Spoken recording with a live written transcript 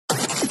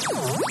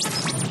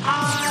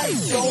I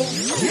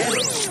Don't Get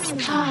It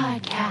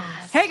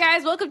Podcast. Hey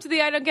guys, welcome to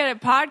the I Don't Get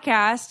It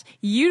podcast.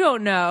 You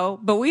don't know,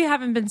 but we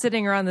haven't been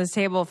sitting around this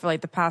table for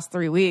like the past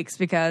 3 weeks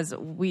because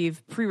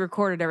we've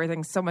pre-recorded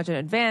everything so much in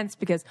advance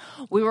because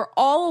we were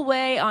all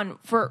away on,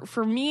 for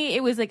me,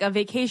 it was like a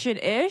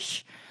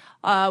vacation-ish.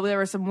 There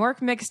was some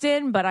work mixed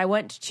in, but I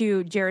went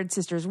to Jared's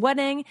sister's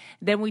wedding.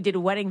 Then we did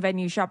wedding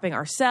venue shopping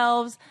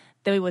ourselves.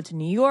 Then we went to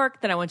New York.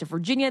 Then I went to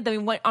Virginia. Then we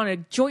went on a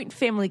joint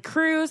family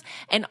cruise.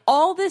 And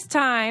all this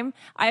time,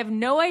 I have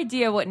no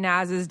idea what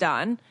Naz has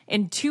done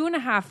in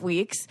 2.5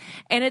 weeks.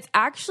 And it's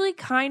actually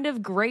kind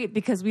of great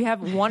because we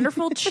have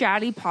wonderful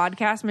chatty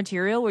podcast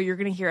material where you're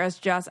going to hear us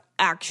just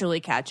actually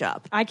catch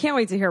up. I can't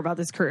wait to hear about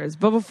this cruise.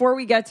 But before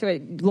we get to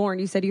it, Lauren,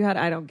 you said you had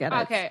I Don't Get It.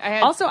 Okay.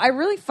 Also, I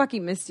really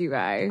fucking missed you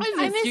guys.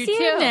 I miss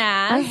you,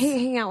 Naz. I hate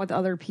hanging out with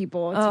other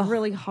people. It's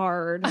really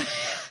hard.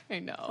 I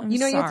know. You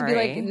have to be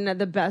sorry. like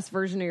the best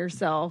version of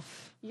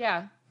yourself.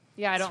 Yeah.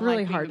 I don't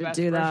really like being hard the to best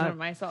do version that. of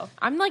myself.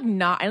 I'm like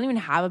not, I don't even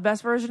have a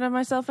best version of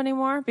myself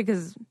anymore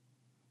because,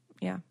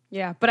 yeah.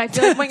 Yeah, but I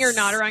feel like when you're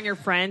not around your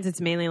friends, it's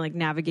mainly like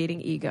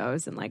navigating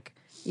egos and like,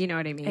 you know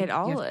what I mean? It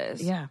all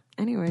is. Yeah.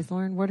 Anyways,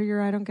 Lauren, what are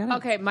your I Don't Get It?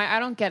 Okay, my I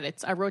don't get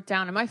it. I wrote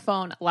down on my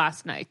phone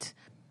last night.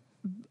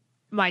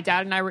 My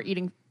dad and I were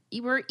eating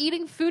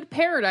Food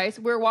Paradise.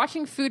 We were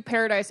watching Food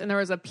Paradise, and there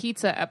was a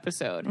pizza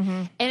episode,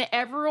 and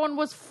everyone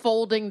was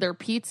folding their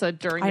pizza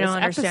during I this don't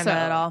understand episode.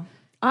 that at all.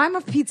 I'm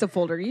a pizza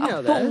folder. You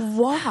know But this.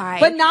 why?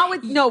 But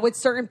not with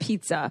certain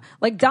pizza.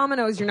 Like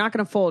Domino's, you're not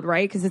going to fold,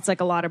 right? Because it's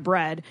like a lot of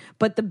bread.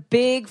 But the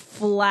big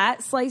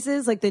flat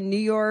slices, like the New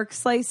York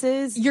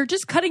slices. You're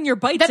just cutting your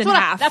bites in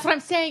half. That's what I'm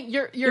saying.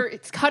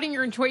 It's cutting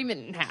your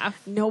enjoyment in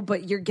half. No,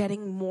 but you're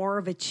getting more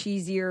of a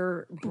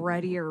cheesier,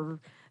 breadier,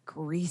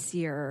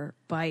 greasier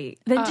bite.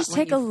 Then just when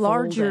take you a fold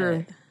larger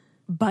it.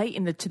 bite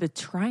to the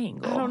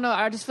triangle. I don't know.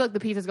 I just feel like the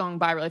pizza's going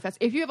by really fast.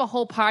 If you have a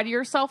whole pie to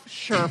yourself,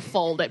 sure,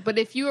 fold it. But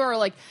if you are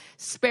like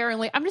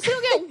sparingly, I'm just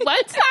going to get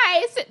one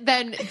slice,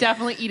 then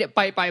definitely eat it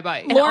bite by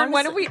bite. Lauren,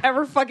 when have we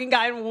ever fucking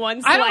gotten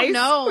one slice? I don't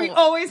know. We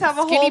always have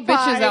a Skinny whole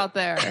pie. bitches out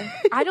there.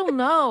 I don't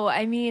know.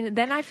 I mean,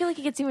 then I feel like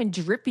it gets even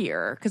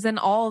drippier because then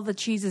all the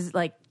cheese is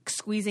like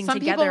squeezing Some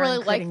together. people really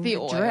and like creating the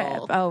oil.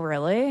 drip. Oh,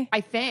 really?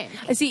 I think.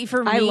 See,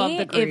 for me, I love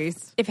the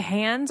grease. If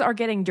hands are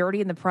getting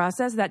dirty in the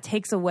process, that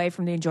takes away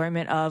from the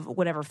enjoyment of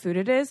whatever food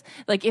it is.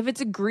 Like if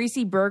it's a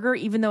greasy burger,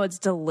 even though it's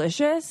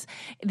delicious,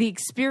 the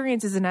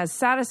experience isn't as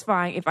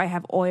satisfying if I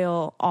have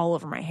oil all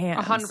over my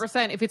hands.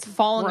 100%. If it's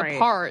falling Right.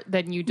 apart,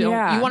 then you don't.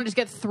 Yeah. You want to just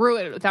get through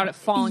it without it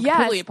falling Yes.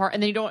 completely apart,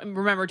 and then you don't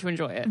remember to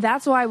enjoy it.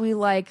 That's why we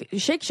like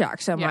Shake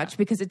Shack so Yeah. much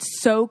because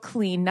it's so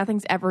clean.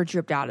 Nothing's ever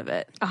dripped out of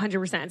it.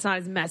 100%. It's not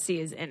as messy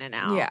as In and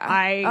Out. Yeah.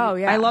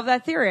 I love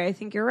that theory. I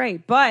think you're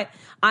right. But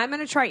I'm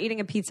going to try eating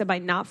a pizza by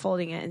not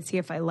folding it and see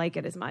if I like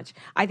it as much.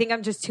 I think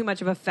I'm just too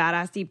much of a fat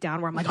ass deep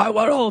down where I'm like, I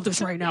want all of this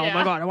right now. Oh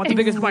my God. I want the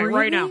biggest bite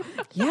right now.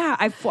 Yeah.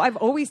 I've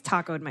always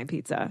tacoed my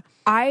pizza.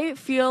 I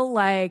feel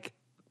like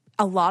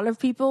a lot of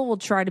people will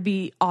try to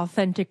be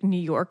authentic New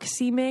York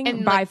seeming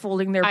And, by like,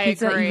 folding their I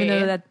pizza, agree.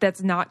 even though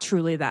that's not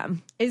truly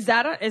them. Is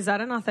that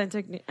an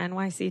authentic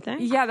NYC thing?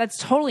 Yeah, that's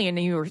totally a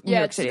New York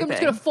Yeah, City I'm just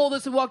thing. going to fold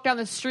this and walk down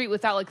the street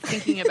without like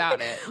thinking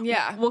about it.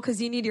 Yeah. Well,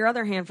 because you need your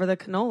other hand for the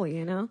cannoli,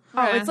 you know?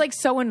 Oh, Yeah. it's like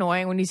so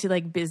annoying when you see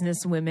like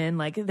business women,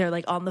 like they're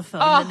like on the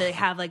phone Oh. and they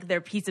have like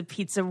their piece of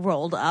pizza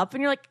rolled up,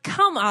 and you're like,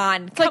 come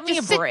on, Like, cut me a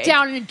just sit break.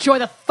 down and enjoy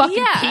the fucking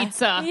Yeah,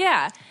 pizza.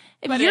 Yeah.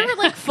 If But you're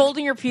like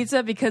folding your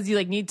pizza because you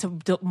like need to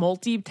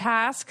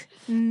multitask,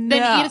 Then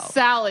eat a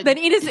salad. Then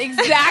eat it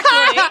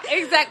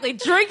exactly.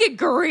 Drink a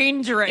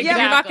green drink. Yeah, if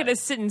you're not exactly. going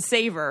to sit and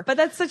savor. But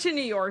that's such a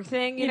New York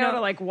thing, you know, to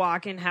like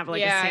walk and have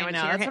like a yeah, I sandwich. know.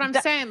 in your That's what hand.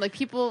 I'm saying. Like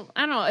people,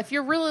 I don't know. If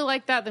you're really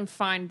like that, then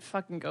fine,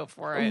 fucking go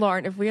for it.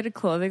 Lauren, if we had a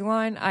clothing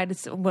line,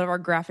 one of our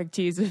graphic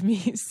tees would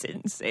be sit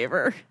and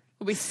savor.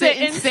 We sit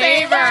and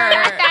savor.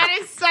 That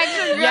is such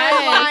a good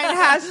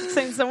Yes.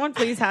 line. Someone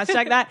please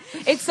hashtag that.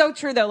 It's so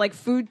true though. Like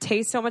food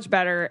tastes so much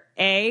better.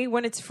 A,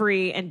 when it's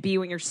free, and B,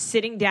 when you're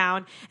sitting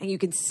down and you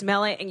can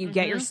smell it and you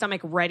get your stomach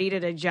ready to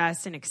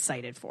digest and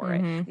excited for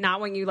it.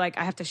 Not when you like,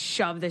 I have to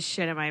shove this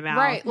shit in my mouth.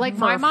 Right, like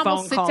for my a mom will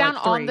phone sit call down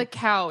at on 3. the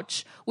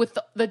couch with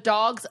the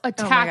dogs I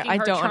attacking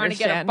her, don't trying to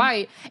get a understand.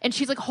 bite, and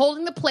she's like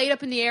holding the plate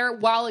up in the air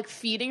while like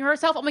feeding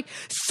herself. I'm like,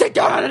 sit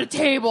down at a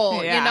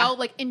table, Yeah. you know,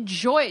 like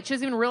enjoy it. She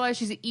doesn't even realize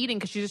she's eating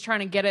because she's just trying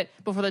to get it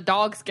before the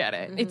dogs get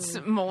it. It's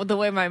the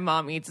way my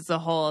mom eats. It's a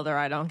whole other.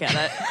 I don't get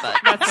it. But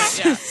That's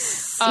it,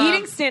 yeah.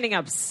 Eating standing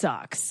up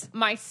sucks.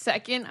 My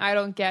second, I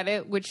don't get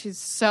it, which is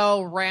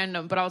so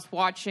random, but I was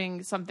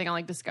watching something on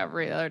like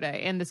Discovery the other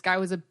day, and this guy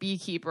was a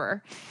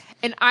beekeeper.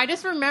 And I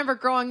just remember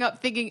growing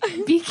up thinking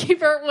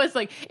beekeeper was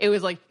like, it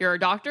was like, you're a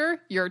doctor,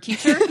 you're a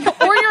teacher,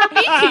 or you're a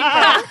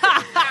beekeeper.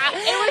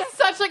 It was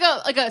such such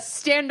like a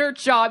standard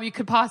job you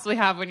could possibly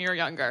have when you're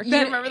younger. You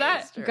remember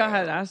that? Go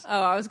ahead, Ash.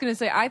 Oh, I was going to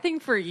say, I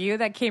think for you,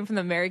 that came from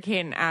the Mary-Kate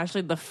and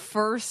Ashley, the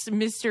first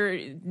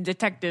Mr.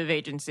 Detective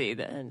Agency.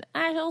 The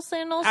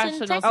Ashley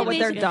Detective Oh, with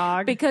their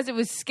dog. Because it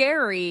was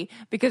scary.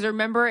 Because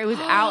remember, it was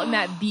out in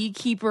that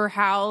beekeeper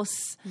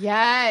house.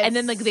 Yes. And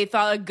then like they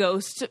thought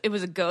it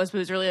was a ghost, but it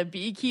was really a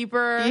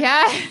beekeeper.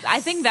 Yes. I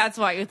think that's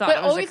why you thought But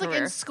it was always a career.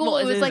 like in school, Well,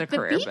 it was is like a the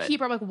career, but-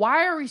 beekeeper. I'm like,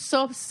 why are we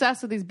so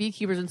obsessed with these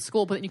beekeepers in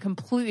school, but then you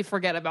completely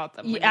forget about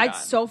them? when Yeah, you're it's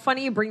done? so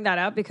funny you bring that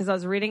up because I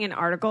was reading an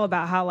article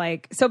about how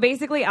so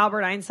basically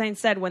Albert Einstein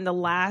said when the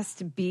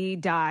last bee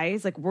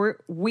dies, like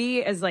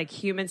we as like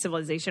human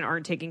civilization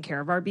aren't taking care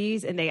of our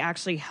bees and they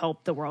actually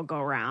help the world go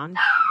around.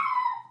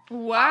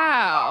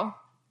 Wow.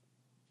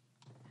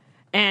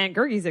 And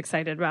Gergie's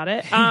excited about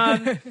it.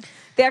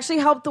 They actually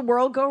help the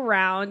world go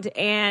round,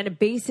 and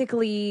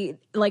basically,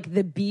 like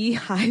the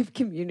beehive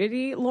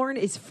community, Lauren,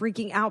 is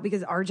freaking out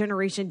because our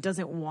generation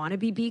doesn't want to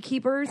be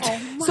beekeepers.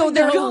 So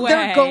they're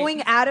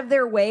going out of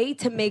their way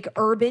to make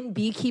urban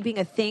beekeeping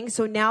a thing.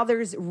 So now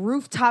there's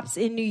rooftops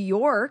in New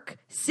York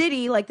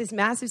City, like this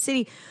massive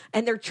city,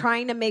 and they're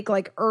trying to make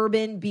like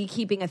urban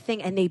beekeeping a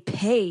thing, and they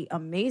pay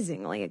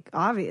amazingly,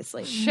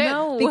 obviously. Shit.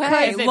 No Because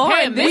way. They Lauren,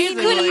 pay this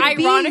amazingly. could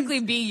Bees. ironically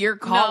be your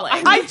calling.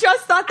 I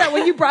just thought that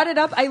when you brought it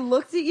up, I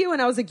looked at you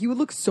and I was like, you would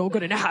look so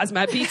good in a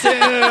hazmat bee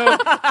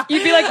too.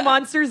 You'd be like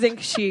Monsters Inc.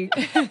 chic.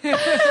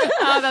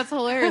 Oh, that's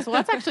hilarious. Well,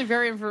 that's actually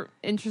very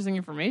interesting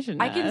information.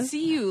 I can Naz.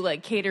 see you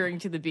like catering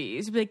to the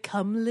bees. Be like,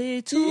 come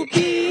little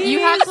bees. You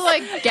have to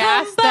like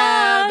gas them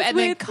buzz and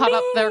then with cut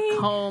up their me.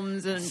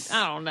 combs, and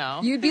I don't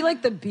know. You'd be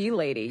like the bee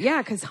lady.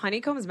 Yeah, because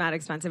honeycomb's mad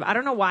expensive. I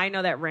don't know why I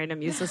know that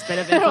random useless bit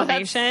of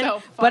information, so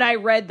funny. but I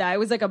read that. It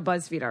was like a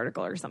BuzzFeed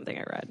article or something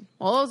I read.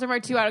 Well, those are my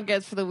 2 out of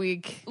gets for the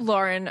week.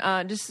 Lauren,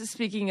 just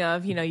speaking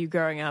of, you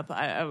growing up,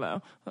 I don't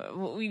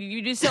know.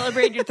 You just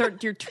celebrated your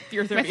 30th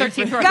 13th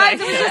birthday. Guys,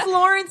 it was just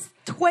Lauren's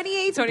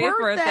 28th 20th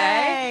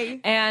birthday.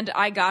 And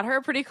I got her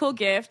a pretty cool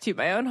gift, to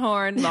my own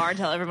horn. Lauren,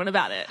 tell everyone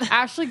about it.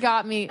 Ashley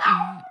got me.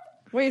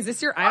 Wait, is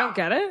this your I don't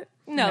get it?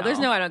 No, there's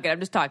no I don't get it. I'm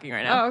just talking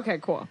right now. Oh, okay,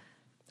 cool.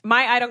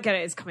 My I don't get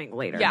it is coming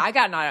later. Yeah, I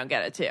got an I don't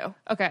get it too.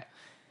 Okay.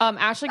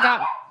 Ashley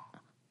got.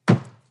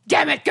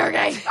 Damn it,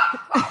 Gergie!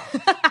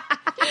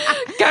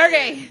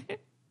 Gergie!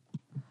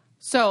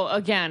 So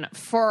again,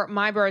 for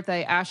my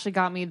birthday, Ashley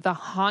got me the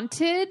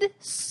haunted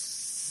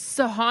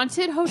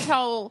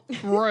hotel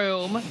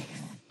room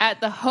at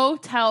the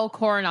Hotel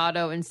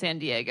Coronado in San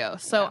Diego.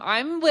 So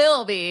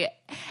will be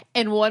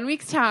in 1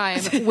 week's time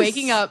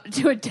waking up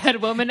to a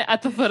dead woman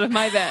at the foot of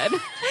my bed.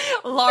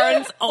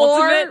 Lauren's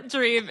ultimate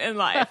dream in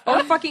life.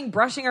 Or fucking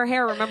brushing her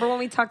hair. Remember when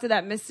we talked to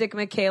that Mystic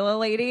Michaela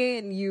lady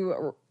and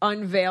you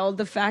unveiled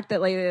the fact that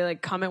like they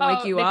like come and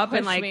wake you they up and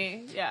push like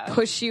me. Yeah.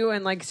 push you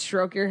and like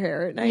stroke your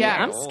hair at night?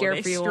 Yeah. I'm scared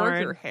They for you, stroke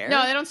Lauren. your hair.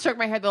 No, they don't stroke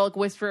my head. They'll like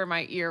whisper in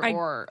my ear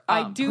or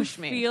I do push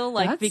me. feel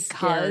like That's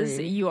because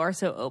scary. you are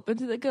so open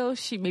to the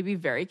ghost, she may be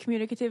very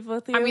communicative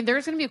with you. I mean,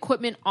 there's going to be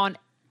equipment on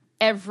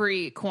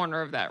every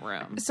corner of that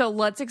room. So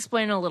let's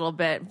explain a little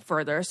bit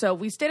further. So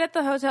we stayed at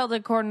the Hotel de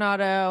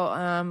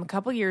Coronado a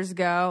couple years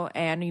ago,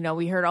 and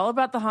we heard all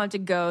about the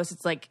haunted ghosts.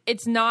 It's like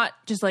it's not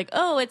just like,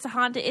 oh, it's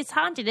haunted,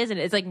 isn't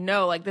it? It's like,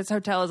 no, like this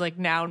hotel is like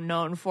now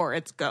known for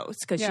its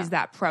ghosts because she's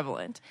that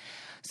prevalent.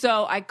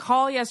 So I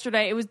called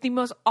yesterday. It was the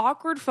most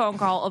awkward phone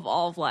call of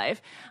all of life.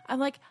 I'm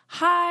like,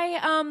 hi,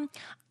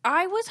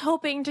 I was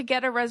hoping to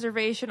get a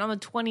reservation on the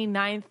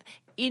 29th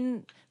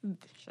in.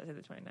 Should I say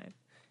the 29th?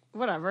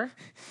 Whatever.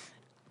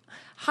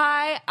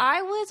 Hi,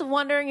 I was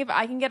wondering if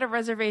I can get a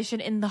reservation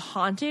in the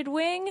haunted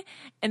wing.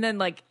 And then,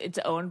 like, it's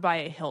owned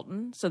by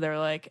Hilton. So they're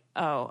like,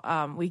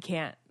 oh, we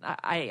can't.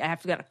 I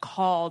have to get a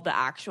call the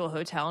actual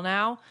hotel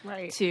now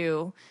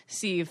to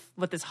see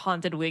what this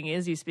haunted wing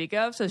is you speak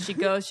of. So she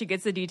goes, she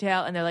gets the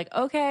detail, and they're like,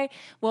 okay,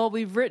 well,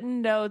 we've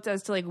written notes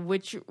as to, like,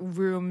 which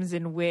rooms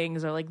and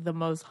wings are, like, the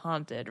most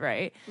haunted,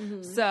 right?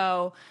 Mm-hmm.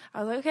 So I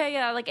was like, okay,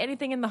 yeah, like,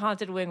 anything in the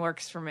haunted wing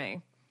works for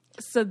me.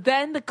 So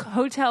then the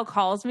hotel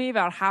calls me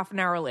about half an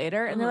hour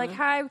later, and they're like,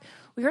 hi,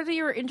 we heard that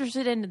you were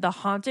interested in the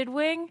haunted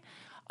wing.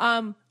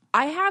 I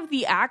have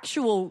the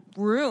actual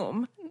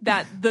room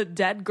that the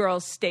dead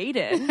girl stayed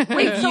in.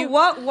 Wait, so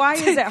what? Why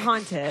is it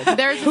haunted?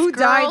 There's this Who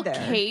girl, died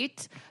there?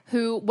 Kate,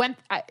 who went.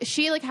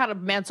 She like had a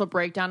mental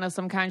breakdown of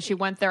some kind. She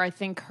went there. I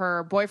think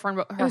her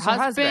boyfriend, her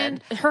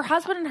husband, Her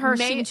husband and her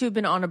may- seemed to have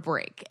been on a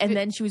break, and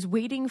then she was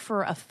waiting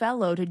for a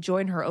fellow to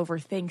join her over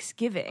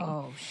Thanksgiving.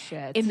 Oh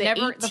shit! in the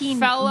never- the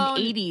fellow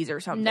 1880s or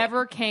something.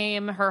 never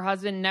came. Her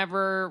husband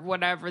never,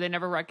 whatever. They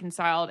never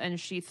reconciled, and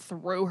she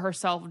threw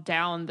herself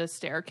down the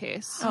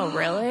staircase. Oh,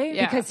 really?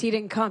 Yeah. Because he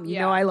didn't come. You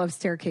Yeah. know, I love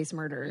staircase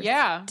murders.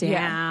 Yeah.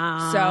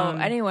 Damn. So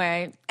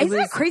anyway, Isn't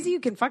it crazy? You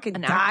can fucking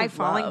an act die of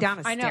falling love. down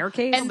a I know.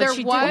 staircase. And But there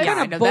she was- did, what yeah, kind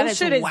I of know,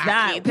 bullshit is wacky.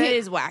 that? That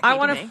is wacky. I to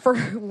want me.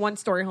 a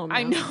one-story home.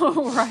 I now.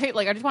 know, right?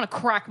 Like I just want to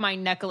crack my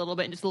neck a little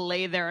bit and just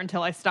lay there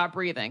until I stop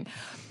breathing.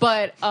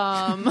 But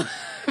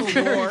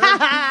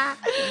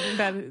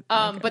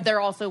but there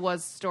also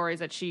was stories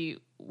that she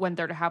went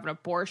there to have an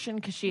abortion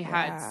because she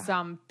had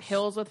some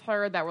pills with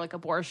her that were like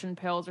abortion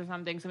pills or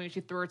something. So maybe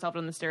she threw herself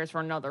down the stairs for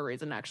another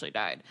reason and actually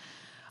died.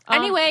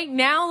 Anyway,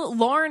 now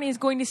Lauren is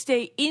going to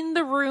stay in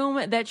the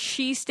room that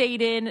she stayed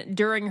in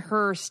during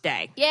her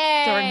stay.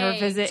 Yay! During her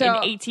visit in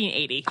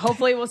 1880.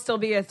 Hopefully, we'll still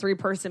be a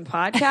 3-person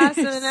podcast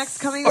in the next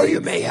coming Or weeks.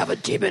 you may have a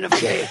demon of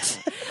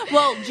hate.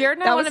 Well, Jared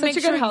and I That want was to such make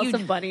a good sure House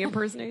of Bunny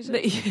impersonation.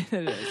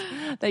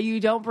 that you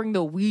don't bring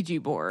the Ouija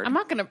board.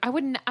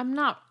 I'm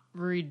not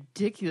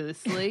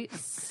ridiculously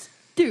stupid.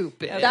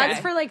 That's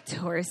for like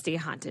touristy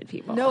haunted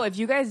people. No, if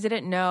you guys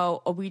didn't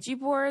know, Ouija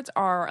boards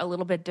are a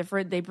little bit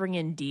different. They bring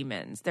in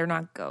demons. They're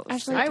not ghosts.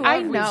 Actually,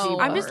 I know.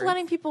 I'm just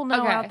letting people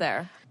know Okay. out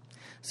there.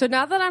 So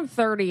now that I'm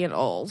 30 and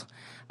old,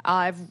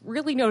 I've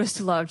really noticed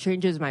a lot of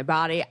changes in my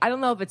body. I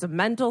don't know if it's a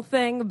mental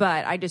thing,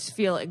 but I just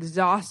feel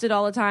exhausted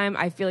all the time.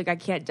 I feel like I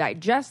can't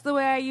digest the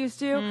way I used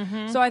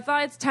to. So I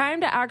thought it's time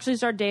to actually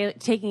start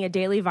taking a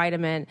daily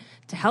vitamin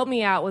to help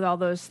me out with all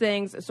those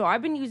things. So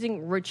I've been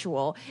using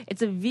Ritual.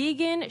 It's a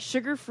vegan,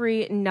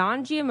 sugar-free,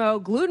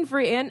 non-GMO,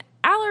 gluten-free, and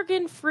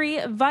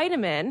allergen-free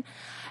vitamin.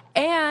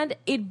 And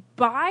it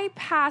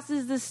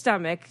bypasses the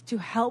stomach to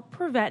help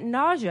prevent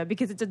nausea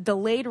because it's a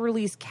delayed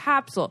release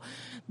capsule.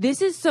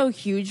 This is so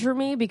huge for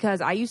me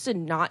because I used to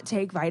not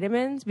take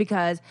vitamins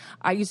because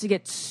I used to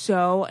get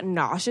so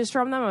nauseous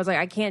from them. I was like,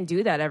 I can't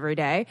do that every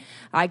day.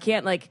 I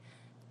can't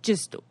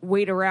just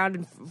wait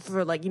around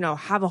for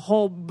have a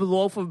whole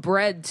loaf of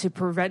bread to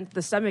prevent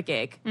the stomach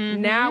ache.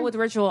 Now with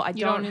Ritual, I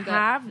don't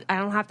have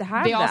to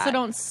have They that. also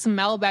don't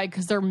smell bad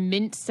because they're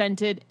mint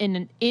scented in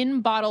an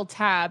in-bottle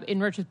tab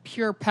enriched with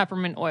pure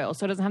peppermint oil.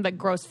 So it doesn't have that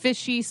gross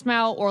fishy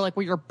smell or like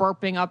where you're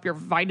burping up your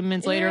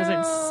vitamins later. It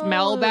doesn't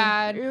smell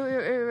bad. Ew, ew,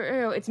 ew,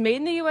 ew. It's made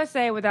in the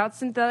USA without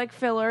synthetic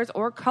fillers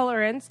or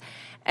colorants.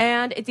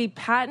 And it's a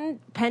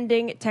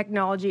patent-pending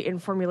technology in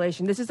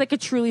formulation. This is like a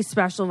truly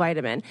special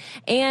vitamin.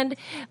 And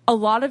a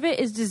lot of it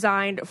is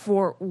designed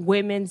for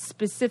women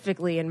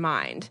specifically in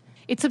mind.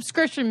 It's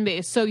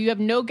subscription-based, so you have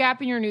no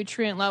gap in your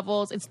nutrient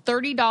levels. It's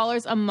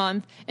 $30 a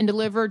month and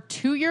delivered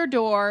to your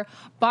door.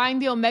 Buying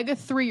the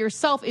omega-3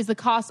 yourself is the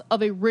cost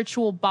of a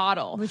Ritual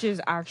bottle. Which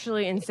is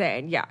actually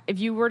insane. Yeah. If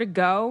you were to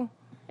go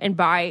and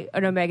buy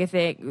an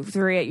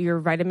omega-3 at your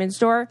vitamin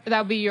store, That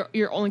would be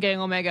you're only getting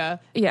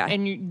omega. Yeah.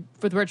 And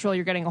with Ritual,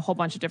 you're getting a whole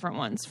bunch of different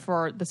ones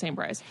for the same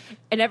price.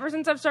 and ever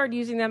since I've started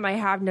using them, I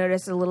have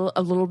noticed a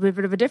little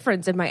bit of a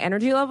difference in my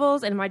energy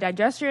levels and my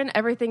digestion.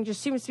 Everything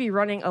just seems to be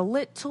running a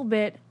little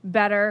bit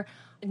better.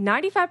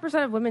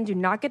 95% of women do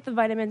not get the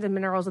vitamins and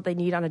minerals that they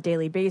need on a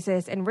daily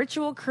basis, and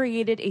Ritual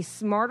created a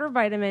smarter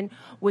vitamin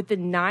with the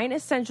 9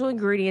 essential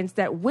ingredients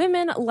that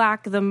women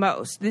lack the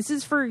most. This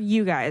is for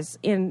you guys,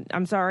 and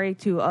I'm sorry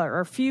to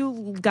our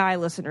few guy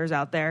listeners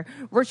out there.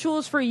 Ritual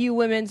is for you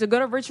women, so go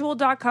to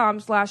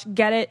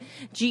ritual.com/getit,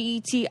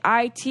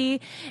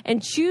 GETIT,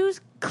 and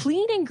choose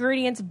clean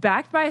ingredients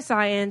backed by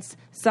science.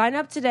 Sign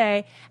up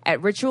today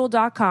at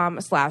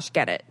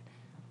ritual.com/getit.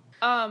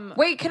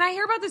 Wait, can I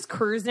hear about this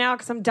cruise now?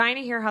 Because I'm dying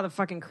to hear how the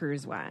fucking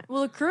cruise went.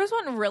 Well, the cruise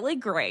went really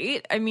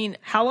great. I mean,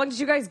 How long did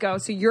you guys go?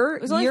 So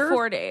it was only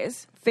 4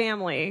 days.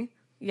 family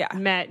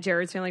met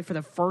Jared's family for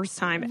the first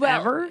time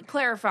ever?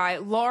 Clarify.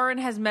 Lauren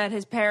has met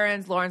his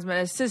parents. Lauren's met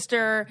his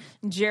sister.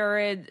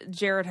 Jared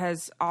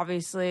has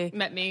obviously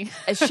Met me.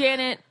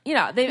 Shannon.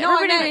 Everybody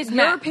your has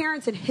met.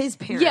 parents and his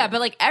parents. Yeah,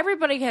 but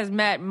everybody has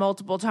met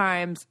multiple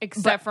times,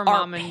 Except but for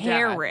our mom and dad.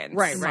 parents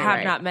Right,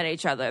 have not met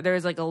each other.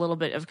 There's a little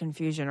bit of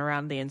confusion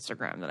around the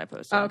Instagram that I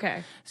posted.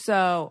 Okay.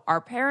 So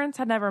our parents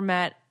had never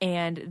met,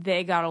 and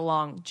they got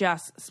along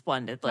just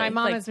splendidly. My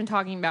mom has been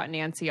talking about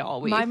Nancy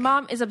all week. My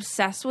mom is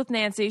obsessed with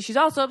Nancy. She's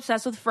also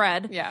obsessed with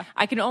Fred. Yeah.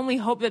 I can only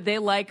hope that they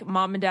like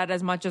mom and dad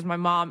as much as my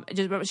mom.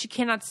 She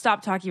cannot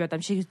stop talking about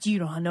them. She goes, you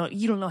don't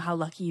know how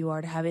lucky you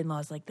are to have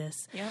in-laws like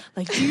this. Yeah.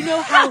 Do you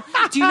know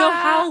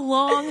how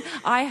long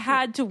I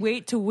had to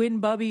wait to win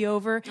Bubby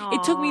over?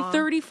 It took me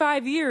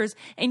 35 years,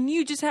 and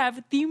you just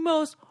have the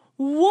most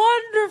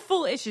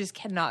wonderful issues.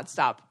 Cannot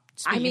stop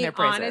speaking their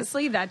praises.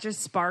 Honestly, that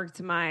just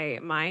sparked my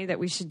mind that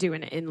we should do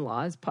an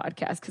in-laws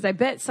podcast because I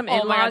bet some my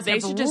God, in-laws they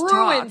have should just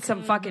ruined talk.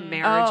 some fucking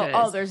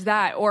marriages. There's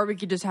that. Or we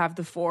could just have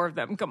the 4 of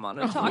them come on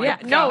and talk. Yeah,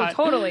 no,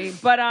 totally.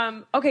 But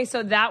okay,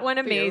 so that went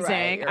you're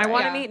amazing. right, I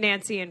want to yeah. meet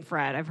Nancy and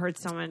Fred. I've heard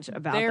so much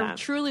about They're them.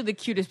 truly the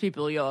cutest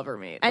people you'll ever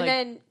meet. And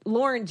then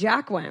Lauren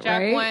Jack went, Jack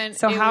right? went.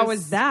 So It how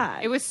was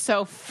that? It was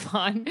so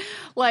fun.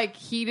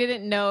 He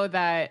didn't know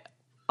that.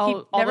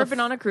 He'd never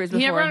been on a cruise He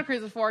never before. been on a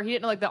cruise before. He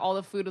didn't know that all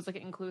the food was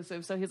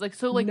inclusive. So he's like,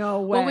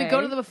 No when we way.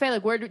 go to the buffet,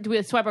 where do we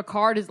swipe a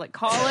card? Is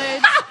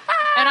college?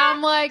 And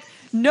I'm like,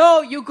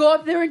 no, you go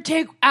up there and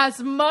take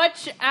as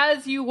much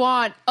as you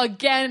want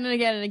again and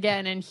again and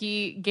again. And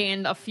he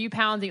gained a few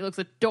pounds. He looks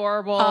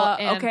adorable.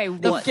 And okay,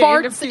 the what? farts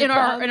Gained a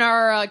few in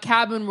our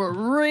cabin were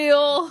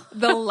real.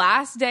 The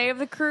last day of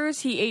the cruise,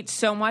 he ate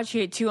so much.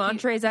 He ate 2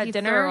 entrees at he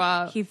dinner. threw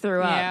up. He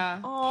threw up.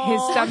 Yeah.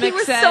 His stomach he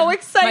was said, so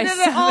excited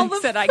my at all stomach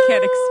the said, I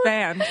can't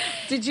expand.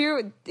 Did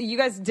you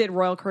guys did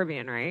Royal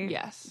Caribbean, right?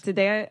 Yes. Did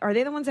they? Are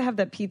they the ones that have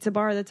that pizza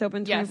bar that's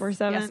open Yes.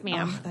 24/7? Yes,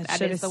 ma'am. Oh, that that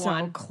shit is is the so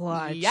one.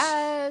 clutch.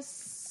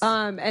 Yes.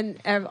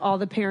 And all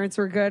the parents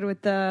were good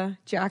with the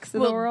Jacks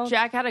of the world.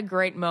 Jack had a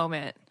great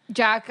moment.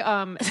 Jack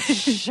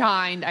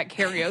shined at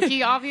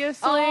karaoke,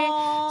 obviously.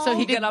 So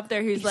he got up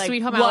there. He's like,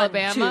 Sweet Home 1,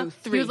 Alabama. 2,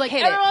 3, he was like,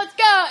 hit everyone, it. let's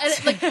go.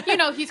 And it's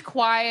like, he's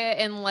quiet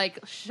and like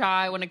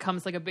shy when it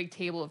comes to like a big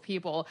table of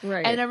people.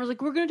 Right. And everyone's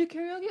like, we're going to do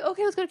karaoke?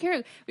 Okay, let's go to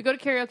karaoke. We go to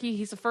karaoke.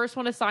 He's the first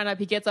one to sign up.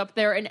 He gets up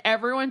there and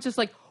everyone's just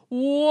like,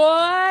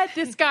 what?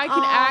 This guy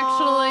can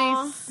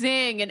actually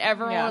sing. And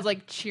everyone was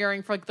like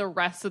cheering for like the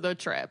rest of the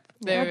trip.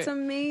 That's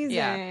amazing.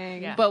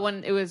 Yeah. But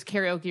when it was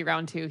karaoke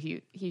round 2,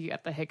 he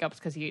got the hiccups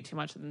because he ate too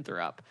much and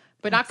threw up.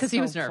 But not because he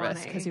was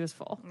nervous, because he was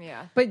full.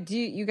 Yeah. But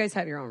you guys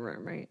had your own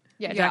room, right?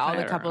 Yeah, Yeah, all Jack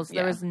the and I couples. were-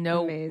 There yeah. was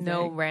no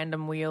Amazing.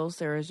 random wheels.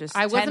 There was just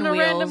I 10 wasn't a wheels,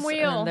 random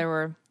wheel. And then there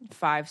were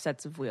 5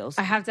 sets of wheels.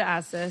 I have to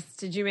ask this.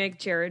 Did you make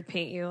Jared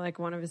paint you like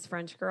one of his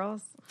French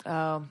girls?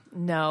 Oh,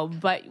 no.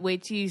 But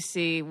wait till you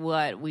see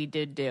what we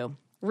did do.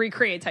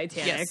 Recreate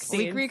Titanic We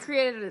scenes.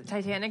 recreated a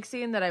Titanic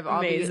scene that I've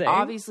Amazing.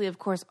 obviously, of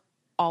course,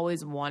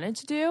 always wanted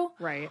to do.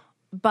 Right.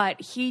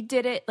 But he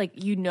did it, like,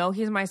 he's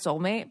my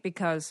soulmate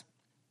because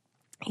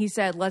he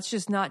said, let's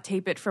just not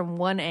tape it from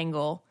one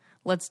angle.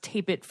 Let's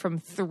tape it from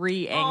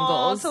 3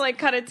 angles. So like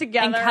cut it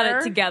together. and cut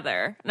it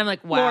together. And I'm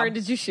like, wow. Lauren,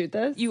 did you shoot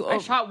this? I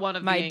shot one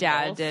of my the dad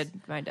angles. did.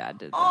 My dad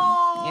did.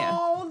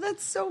 Oh,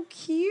 that's so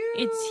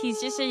cute. He's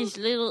just a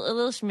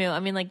little schmoo. I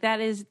mean, like, that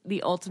is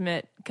the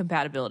ultimate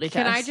compatibility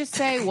Can test. I just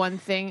say one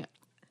thing?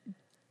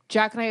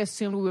 Jack and I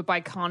assumed we would buy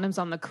condoms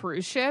on the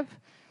cruise ship,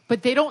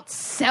 but they don't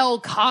sell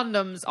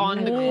condoms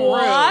on the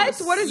What?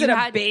 cruise. What is You it? A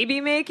had-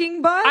 baby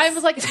making bus? I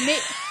was like,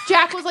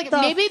 Jack was like,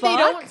 maybe fuck? they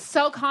don't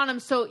sell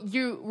condoms, so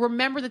you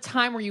remember the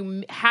time where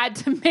you had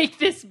to make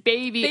this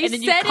baby, They and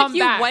then you said come if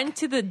you back. went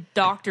to the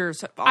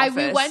doctor's office.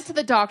 We went to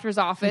the doctor's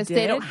office. You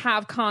They did? don't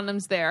have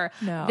condoms there.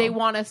 No. They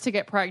want us to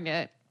get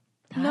pregnant.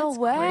 No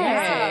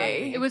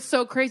way. It was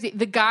so crazy.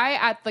 The guy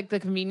at like the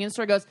convenience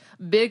store goes,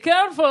 "Be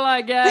careful,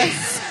 I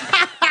guess."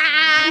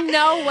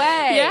 No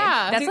way.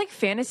 Yeah. That's like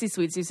fantasy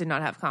suites used to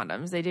not have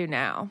condoms. They do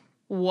now.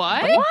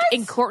 What?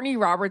 In Courtney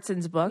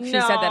Robertson's book, she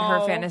said that her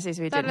No. fantasy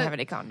suite didn't is- have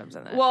any condoms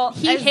in it. well,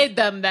 He hid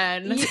them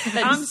then.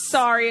 I'm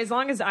sorry. As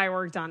long as I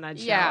worked on that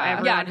show, Yeah.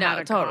 everyone Yeah, no, had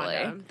a totally.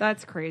 condom.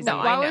 That's crazy. No,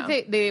 Why I would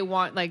know. they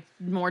want like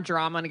more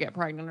drama to get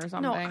pregnant or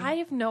something? no, I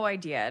have no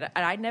idea.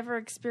 I never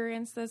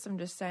experienced this. I'm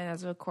just saying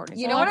that's what Courtney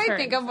You said. know what I fair.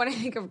 think of when I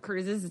think of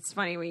cruises? It's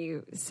funny when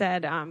you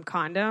said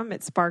condom.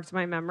 It sparked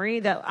my memory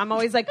that I'm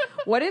always like,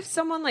 what if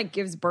someone like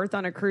gives birth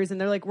on a cruise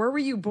and they're like, "Where were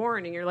you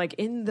born?" And you're like,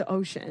 "In the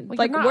ocean." Like,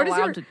 like, you're not what is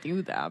allowed your? to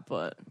do that,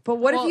 but But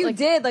what Well, if you like,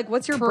 did? Like,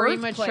 what's your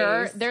premature.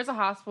 birthplace? There's a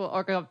hospital,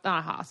 or not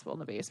a hospital in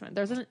the basement.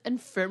 There's an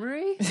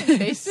infirmary in the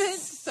basement.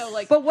 So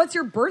like, But what's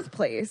your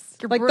birthplace?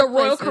 Your like the birthplace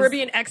Royal is-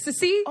 Caribbean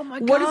Ecstasy? Oh my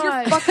What is your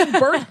God. fucking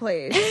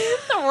birthplace?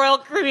 the Royal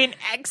Caribbean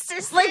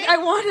Ecstasy. like, I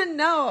want to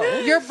know.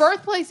 your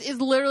birthplace is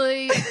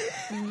literally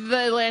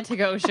the Atlantic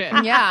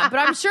Ocean. Yeah, but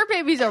I'm sure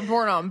babies are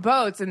born on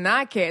boats. In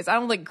that case, I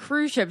don't think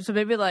cruise ships. So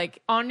maybe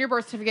like On your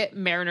birth certificate,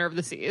 Mariner of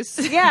the Seas.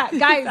 Yeah,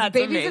 guys, That's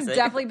babies have amazing.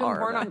 definitely been All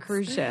born of on us.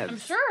 cruise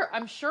ships.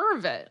 I'm sure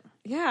of it.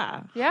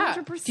 Yeah, Yeah.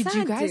 100%. Did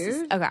you guys?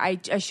 Dude. Okay,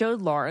 I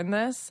showed Lauren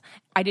this.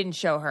 I didn't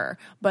show her,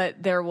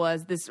 but there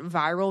was this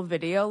viral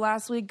video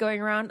last week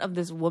going around of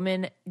this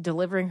woman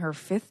delivering her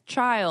 5th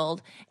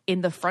child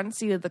in the front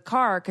seat of the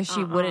car because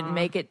she wouldn't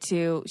make it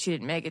to. She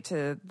didn't make it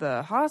to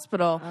the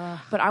hospital.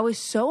 But I was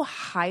so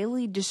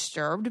highly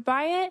disturbed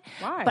by it.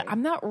 Why? But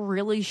I'm not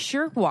really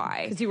sure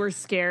why. Because you were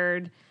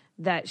scared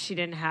that she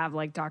didn't have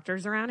like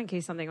doctors around in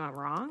case something went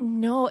wrong.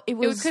 No, it It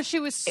was was because she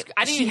was.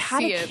 I didn't she even had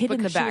see a it, kid in the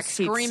because she was back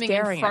seat screaming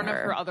staring in front at of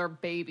her. her other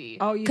baby.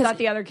 Oh, you 'Cause- thought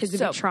the other kids would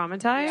so- be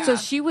traumatized? So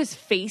she was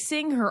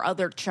facing her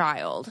other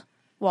child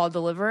while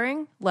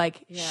delivering.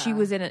 Like she Yeah.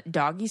 was in a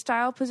doggy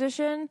style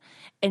position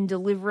and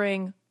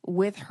delivering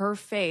with her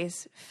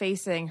face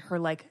facing her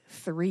like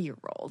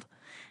 3-year-old.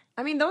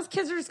 I mean, those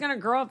kids are just going to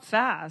grow up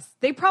fast.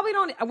 They probably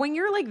don't, when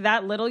you're like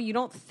that little, you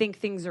don't think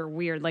things are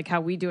weird like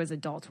how we do as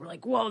adults. We're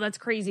like, whoa, that's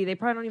crazy. They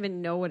probably don't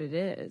even know what it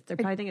is. They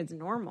probably think it's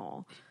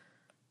normal.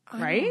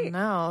 Right?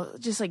 No,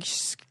 just like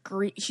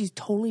she's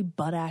totally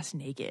butt ass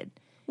naked.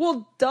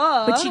 Well,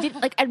 duh. But she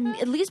didn't like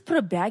at least put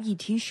a baggy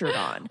t-shirt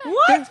on.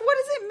 What? What does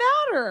it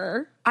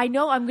matter? I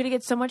know I'm gonna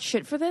get so much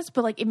shit for this,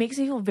 but like it makes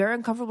me feel very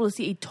uncomfortable to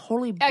see a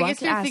totally I butt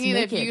guess you're ass thinking that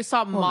naked if you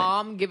saw woman.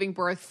 mom giving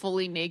birth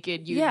fully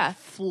naked, you'd Yeah.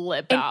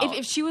 flip And out.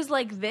 if she was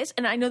like this,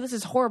 and I know this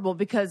is horrible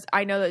because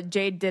I know that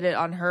Jade did it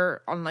on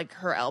her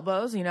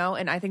elbows, you know,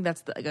 and I think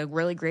that's like a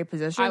really great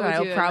position. I would and do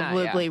would that,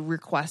 probably yeah.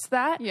 request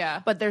that.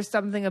 Yeah. But there's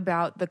something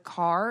about the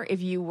car,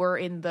 if you were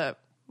in the,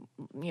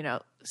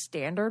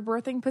 standard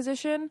birthing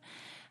position,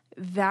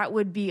 that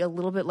would be a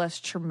little bit less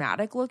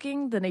traumatic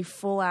looking than a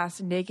full ass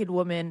naked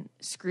woman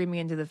screaming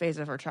into the face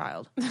of her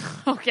child.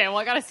 Okay, well,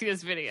 I gotta see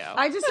this video.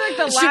 I just feel like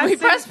the last Should we thing-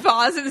 press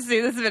pause and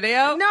see this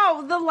video?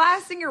 No, the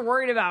last thing you're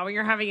worried about when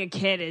you're having a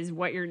kid is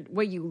what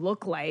you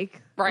look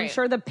like. I'm Right.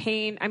 sure the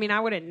pain. I mean, I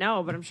wouldn't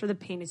know, but I'm sure the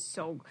pain is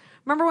so.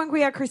 Remember when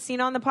we had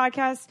Christina on the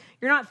podcast?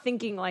 You're not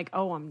thinking like,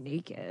 "Oh, I'm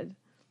naked."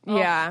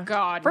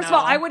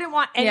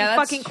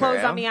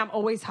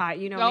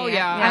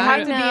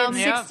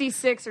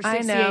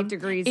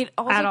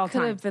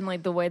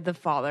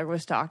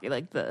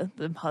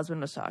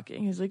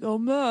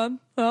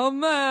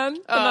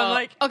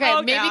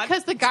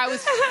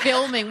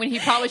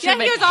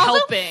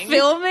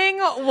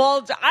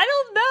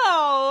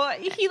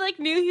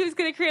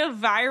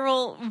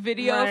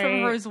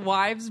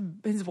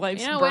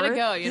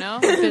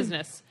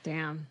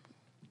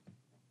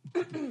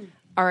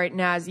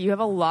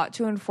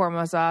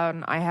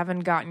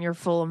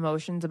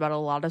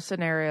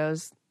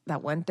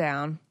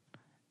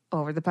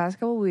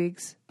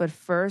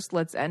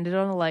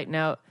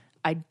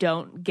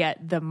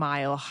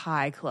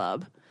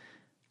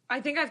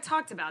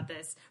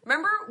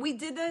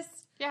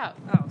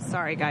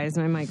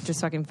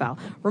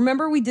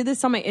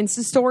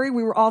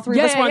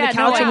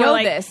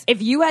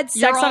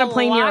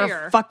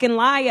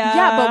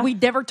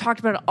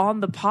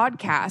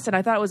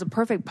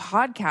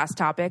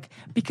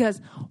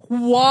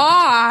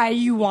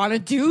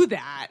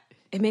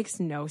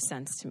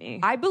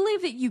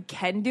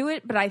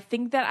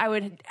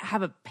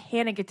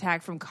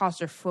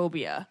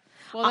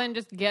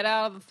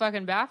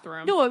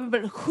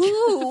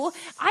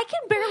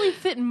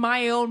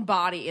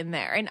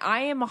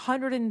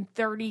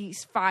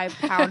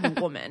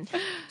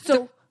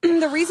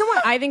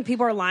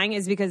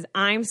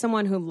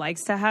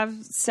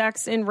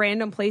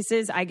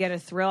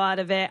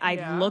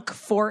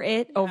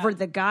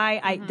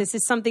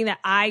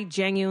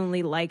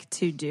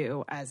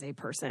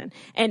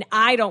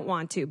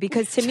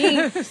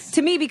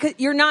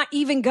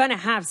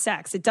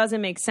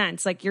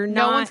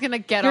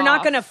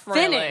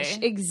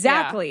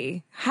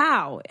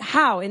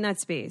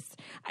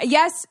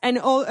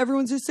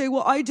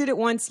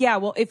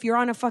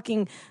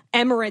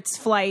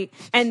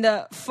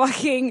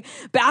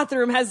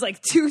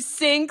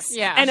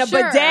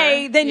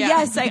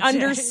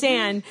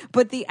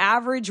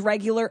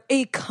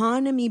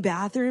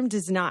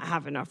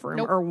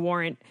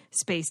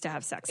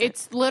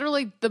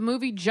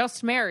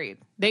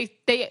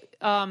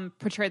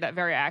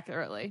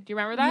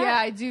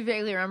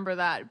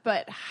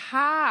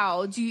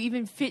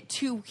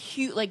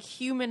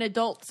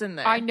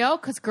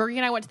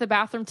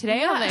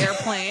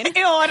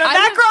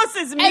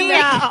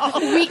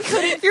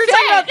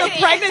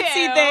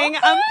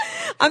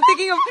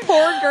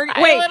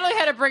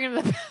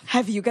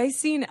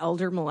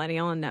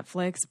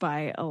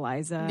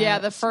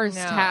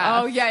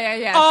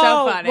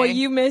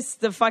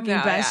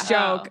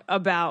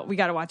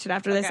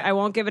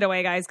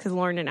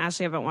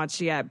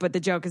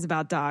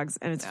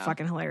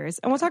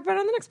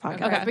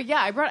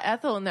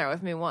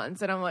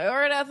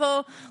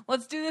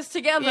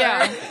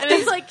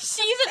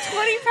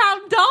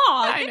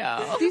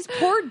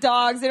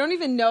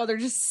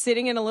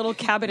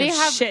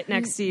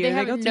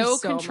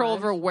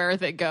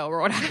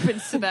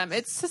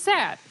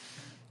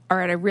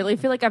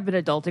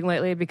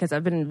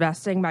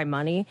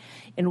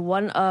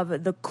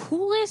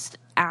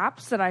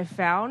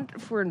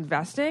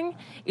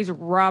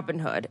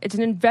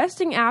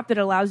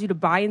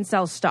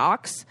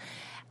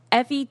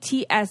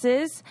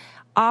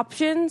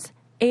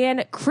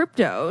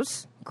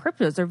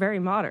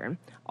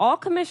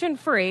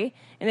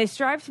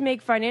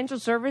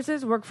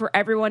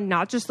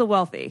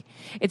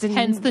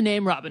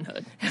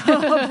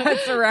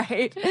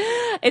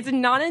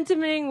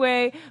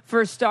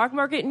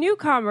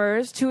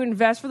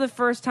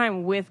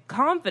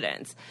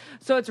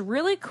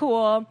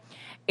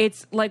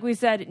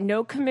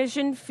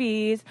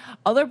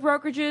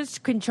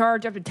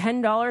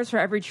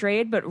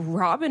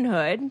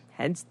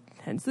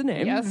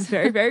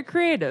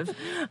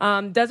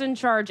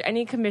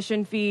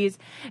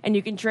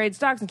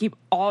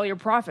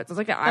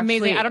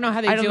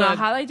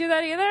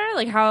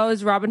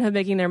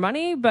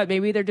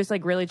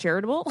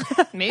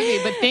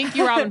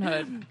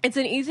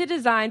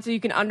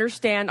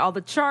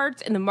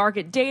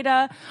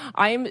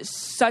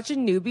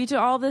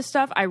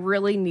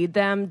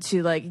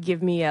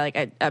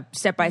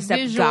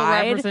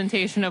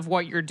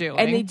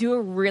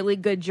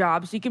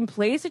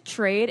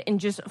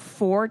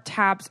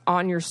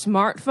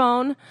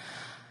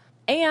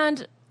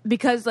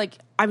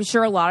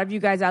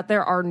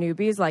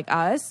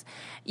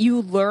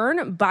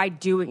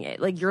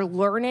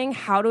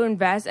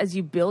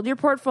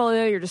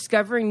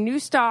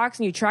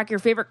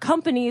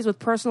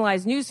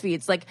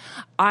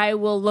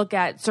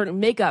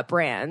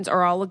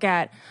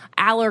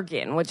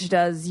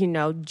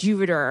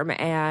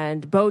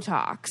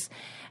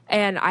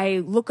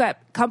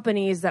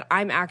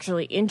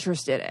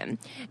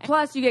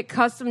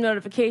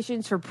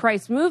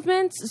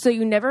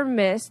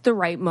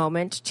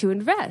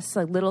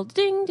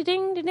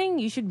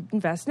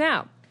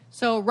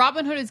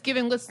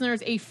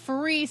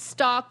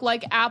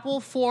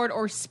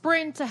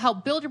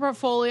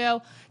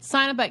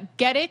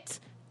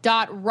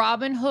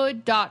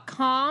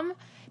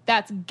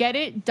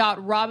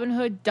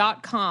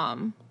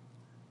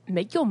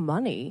 make your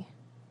money.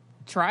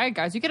 Try it,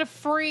 guys. You get a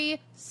free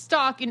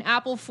stock in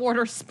apple, Ford,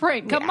 or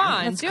Sprint. Come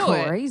on, That's do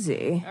it.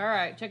 crazy. All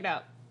right, check it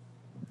out.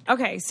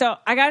 Okay, so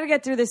I got to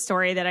get through this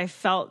story that I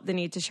felt the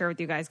need to share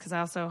with you guys because I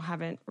also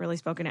haven't really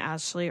spoken to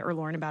Ashley or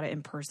Lauren about it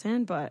in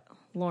person, but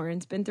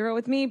Lauren's been through it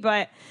with me.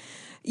 But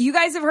you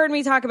guys have heard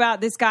me talk about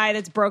this guy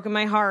that's broken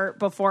my heart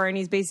before, and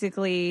he's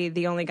basically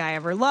the only guy I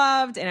ever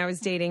loved, and I was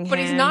dating him. But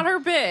he's not her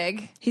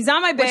big. He's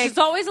not my big. Which is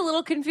always a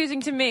little confusing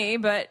to me,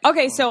 but...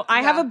 Okay, so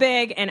I have a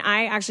big, and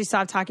I actually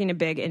stopped talking to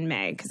big in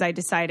May because I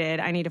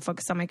decided I need to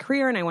focus on my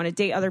career, and I want to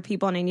date other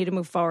people, and I need to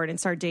move forward and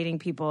start dating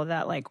people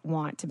that, like,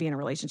 want to be in a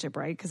relationship,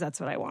 right? Because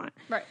that's what I want.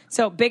 Right.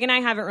 So big and I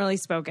haven't really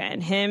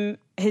spoken.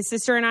 His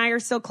sister and I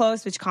are still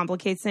close, which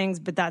complicates things,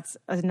 but that's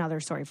another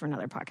story for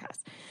another podcast.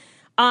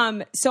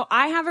 So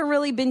I haven't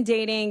really been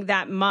dating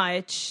that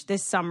much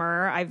this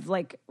summer. I've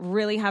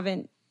really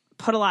haven't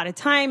put a lot of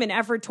time and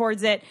effort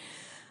towards it.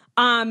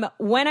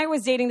 When I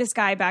was dating this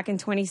guy back in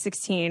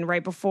 2016,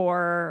 right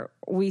before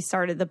we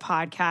started the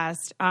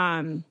podcast,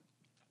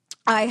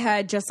 I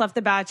had just left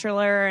The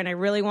Bachelor and I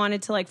really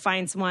wanted to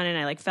find someone, and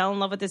I fell in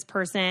love with this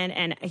person,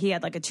 and he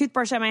had a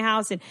toothbrush at my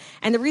house.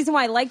 And the reason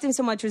why I liked him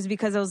so much was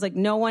because I was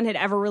no one had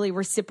ever really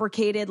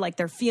reciprocated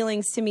their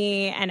feelings to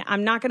me. And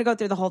I'm not going to go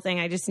through the whole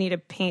thing. I just need to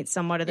paint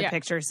somewhat of the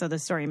picture so the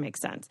story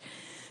makes sense.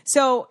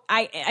 So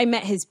I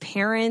met his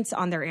parents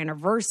on their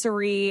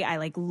anniversary.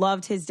 I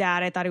loved his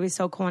dad. I thought he was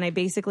so cool. And I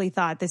basically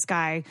thought this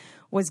guy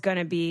was going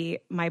to be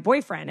my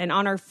boyfriend. And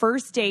on our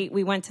first date,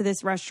 we went to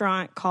this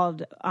restaurant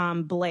called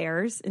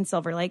Blair's in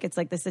Silver Lake. It's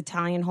this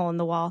Italian hole in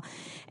the wall.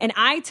 And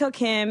I took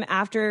him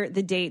after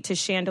the date to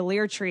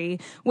Chandelier Tree,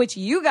 which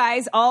you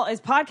guys all as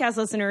podcast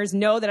listeners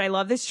know that I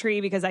love this tree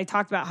because I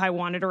talked about how I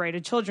wanted to write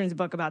a children's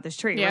book about this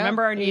tree. Yep.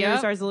 Remember our New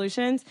Year's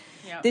resolutions?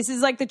 Yep. This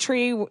is the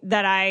tree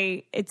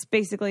that it's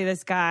basically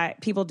this guy,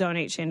 people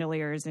donate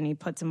chandeliers and he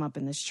puts them up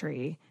in this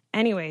tree.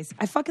 Anyways,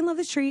 I fucking love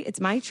this tree. It's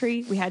my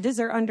tree. We had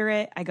dessert under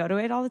it. I go to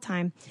it all the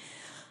time.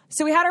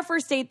 So we had our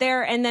first date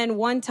there. And then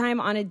one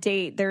time on a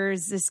date,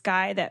 there's this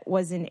guy that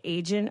was an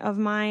agent of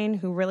mine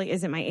who really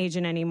isn't my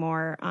agent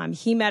anymore.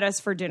 He met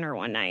us for dinner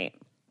one night.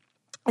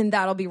 And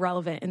that'll be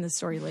relevant in the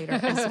story later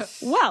as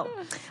well.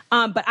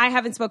 But I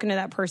haven't spoken to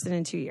that person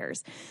in 2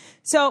 years.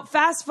 So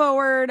fast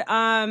forward,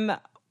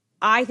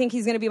 I think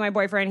he's going to be my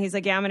boyfriend. He's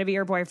like, yeah, I'm going to be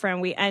your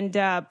boyfriend. We end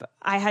up,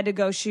 I had to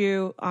go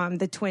shoot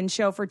the twin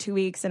show for 2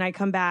 weeks, and I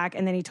come back,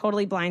 and then he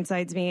totally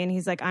blindsides me, and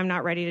he's like, I'm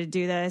not ready to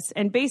do this.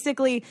 And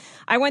basically,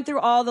 I went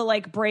through all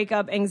the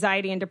breakup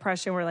anxiety and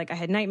depression where I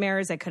had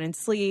nightmares, I couldn't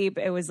sleep.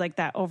 It was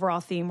that overall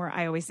theme where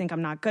I always think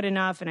I'm not good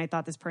enough, and I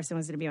thought this person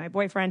was going to be my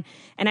boyfriend.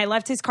 And I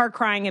left his car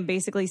crying and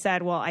basically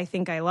said, well, I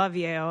think I love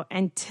you.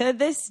 And to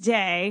this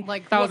day,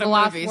 that was the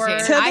last word.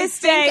 to this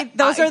day,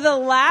 those are the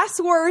last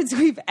words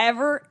we've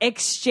ever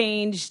exchanged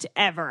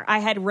ever. I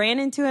had ran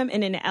into him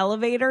in an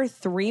elevator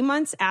 3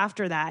 months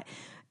after that,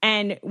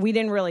 and we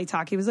didn't really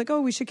talk. He was like,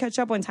 oh, we should catch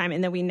up one time,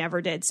 and then we never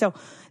did. So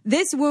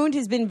this wound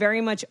has been very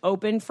much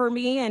open for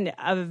me and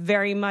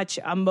very much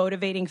a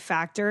motivating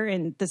factor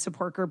in the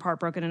support group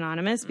Heartbroken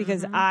Anonymous,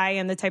 because I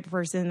am the type of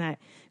person that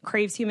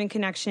craves human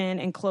connection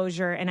and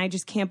closure, and I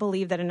just can't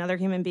believe that another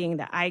human being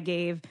that I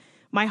gave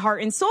my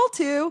heart and soul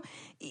to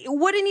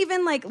wouldn't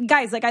even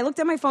guys, I looked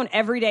at my phone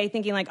every day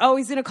thinking oh,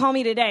 he's going to call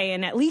me today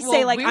and at least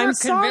say I'm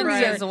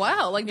sorry as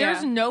well.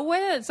 There's no way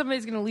that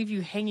somebody's going to leave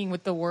you hanging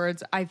with the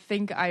words, I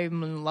think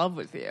I'm in love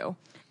with you.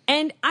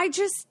 And I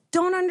just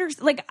don't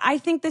understand. I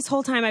think this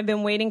whole time I've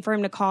been waiting for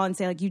him to call and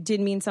say, you did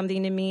mean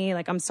something to me.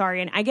 I'm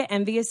sorry. And I get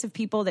envious of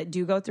people that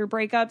do go through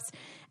breakups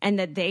and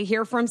that they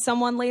hear from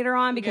someone later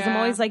on, because I'm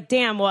always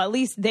damn, well, at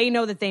least they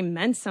know that they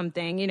meant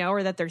something,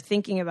 or that they're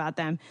thinking about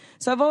them.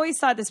 So I've always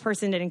thought this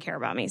person didn't care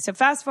about me. So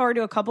fast forward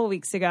to a couple of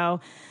weeks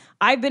ago,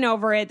 I've been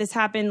over it. This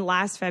happened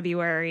last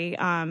February.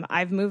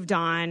 I've moved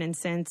on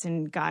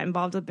and got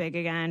involved with Big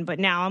again, but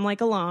now I'm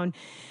alone.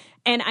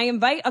 And I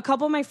invite a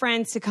couple of my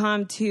friends to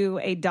come to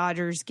a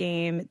Dodgers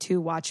game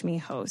to watch me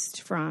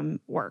host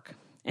from work.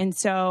 And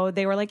so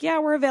they were like, yeah,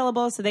 we're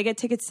available. So they get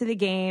tickets to the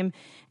game.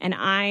 And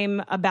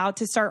I'm about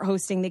to start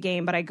hosting the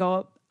game, but I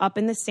go up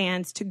in the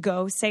stands to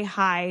go say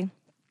hi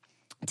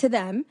to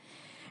them.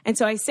 And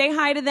so I say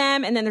hi to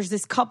them, and then there's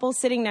this couple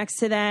sitting next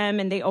to them,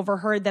 and they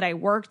overheard that I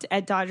worked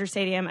at Dodger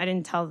Stadium. I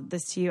didn't tell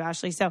this to you,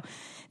 Ashley. So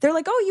they're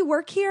like, oh, you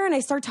work here? And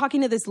I start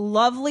talking to this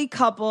lovely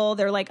couple.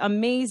 They're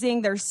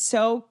amazing. They're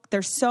so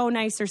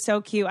nice. They're so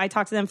cute. I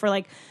talked to them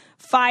for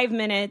 5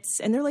 minutes,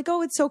 and they're like,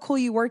 oh, it's so cool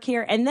you work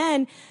here. And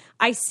then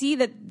I see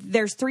that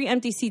there's 3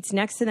 empty seats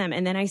next to them,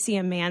 and then I see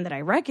a man that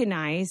I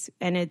recognize,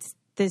 and it's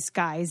this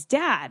guy's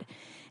dad.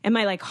 And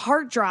my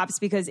heart drops,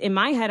 because in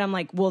my head, I'm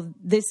like, well,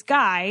 this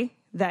guy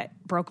that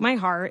broke my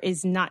heart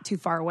is not too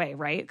far away,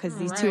 right? Because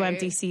these 2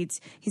 empty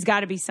seats, he's got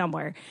to be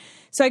somewhere.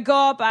 So I go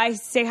up, I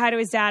say hi to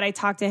his dad, I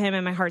talk to him,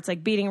 and my heart's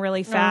beating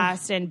really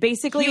fast. And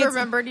basically, he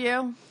remembered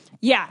you?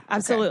 Yeah,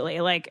 absolutely.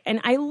 Okay. And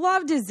I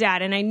loved his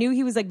dad, and I knew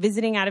he was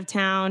visiting out of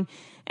town,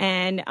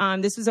 and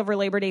this was over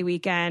Labor Day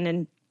weekend,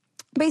 and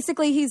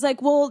basically he's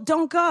like, well,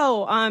 don't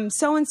go.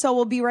 So-and-so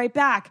will be right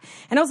back.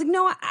 And I was like,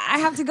 no, I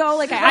have to go.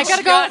 Like, I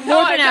gotta go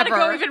more than ever.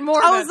 Go even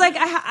more. I was like,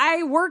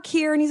 I work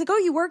here. And he's like, oh,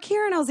 you work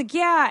here? And I was like,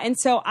 yeah. And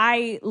so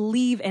I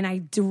leave and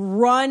I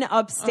run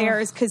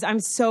upstairs because I'm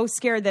so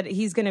scared that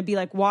he's going to be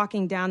like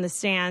walking down the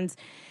stands.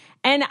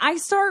 And I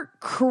start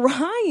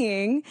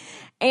crying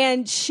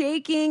and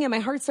shaking and my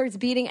heart starts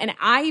beating. And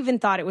I even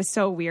thought it was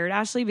so weird,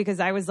 Ashley, because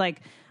I was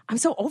like, I'm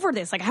so over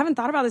this. Like, I haven't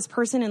thought about this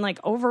person in like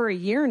over a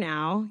year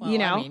now, Well, you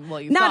know, I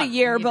mean, not a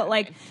year, but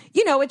like,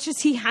 you know, it's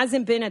just, he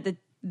hasn't been at the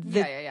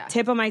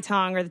tip of my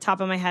tongue or the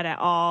top of my head at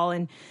all.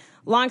 And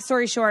long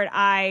story short,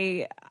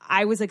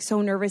 I was like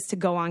so nervous to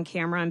go on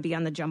camera and be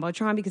on the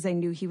Jumbotron because I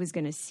knew he was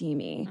going to see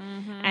me.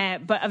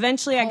 But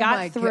eventually I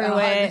got through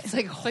it. It's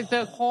like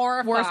the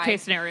horrifying. Worst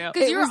case scenario.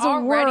 Because you're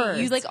already,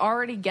 worst. you like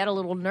already get a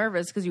little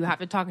nervous because you have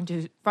to talk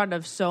in front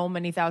of so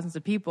many thousands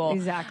of people.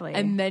 Exactly.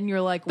 And then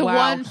you're like, The wow,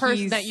 one person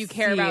he's that you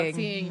care about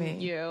seeing seeing me.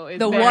 you is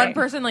The very- one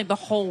person, like the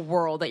whole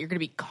world that you're going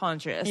to be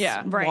conscious.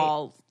 Yeah. Right.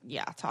 While,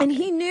 talking. And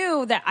he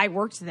knew that I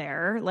worked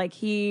there. Like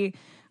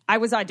I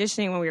was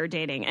auditioning when we were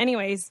dating.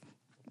 Anyways,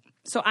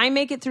 so I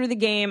make it through the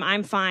game.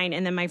 I'm fine.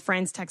 And then my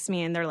friends text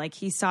me and they're like,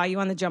 he saw you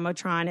on the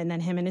Jumbotron and then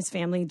him and his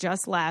family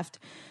just left.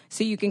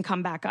 So you can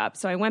come back up.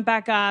 So I went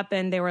back up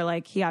and they were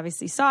like, he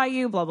obviously saw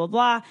you, blah, blah,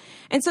 blah.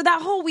 And so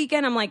that whole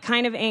weekend, I'm like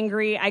kind of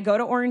angry. I go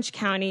to Orange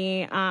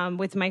County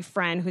with my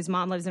friend whose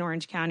mom lives in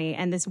Orange County.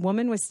 And this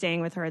woman was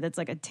staying with her that's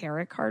like a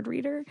tarot card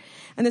reader.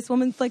 And this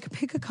woman's like,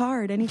 pick a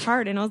card, any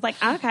card. And I was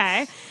like,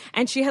 okay.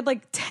 And she had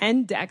like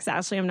 10 decks,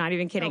 Ashley. I'm not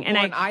even kidding. And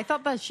Lauren, I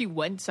thought that she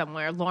went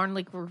somewhere. Lauren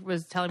like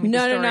was telling me the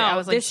story. No. I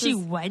was like, This she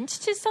was- went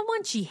to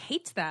someone? She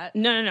hates that.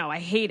 No. I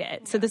hate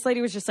it. So this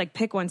lady was just like,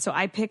 pick one. So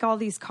I pick all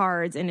these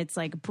cards and it's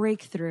like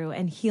breakthrough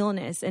and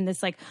healness and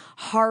this like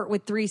heart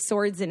with 3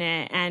 swords in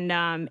it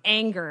and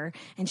anger.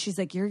 And she's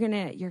like, you're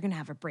gonna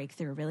have a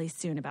breakthrough really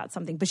soon about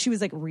something. But she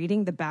was like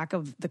reading the back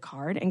of the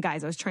card. And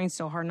guys, I was trying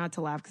so hard not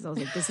to laugh because I was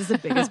like, this is the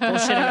biggest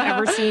bullshit I've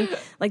ever seen.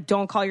 Like,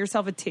 don't call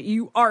yourself you're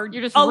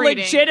just a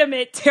reading.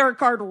 legitimate tarot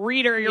card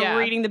reader. You're Yeah.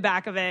 reading the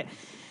back of it.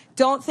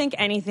 Don't think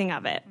anything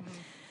of it.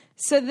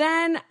 So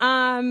then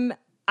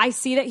I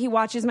see that he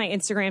watches my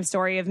Instagram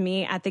story of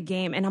me at the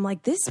game. And I'm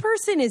like, this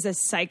person is a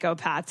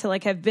psychopath to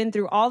like have been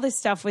through all this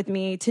stuff with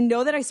me, to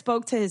know that I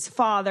spoke to his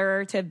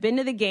father, to have been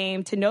to the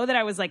game, to know that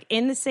I was like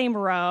in the same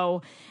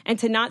row and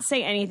to not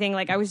say anything.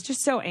 Like I was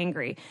just so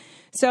angry.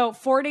 So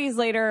 4 days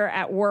later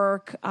at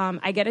work,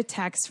 I get a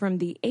text from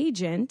the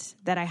agent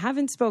that I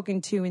haven't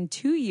spoken to in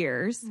 2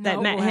 years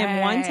that met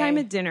him one time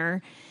at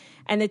dinner.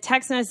 And the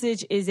text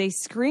message is a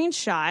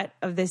screenshot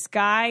of this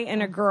guy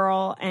and a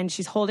girl, and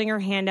she's holding her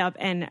hand up,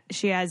 and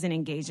she has an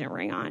engagement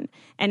ring on.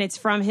 And it's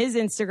from his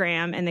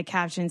Instagram, and the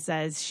caption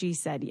says, she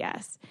said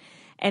yes.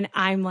 And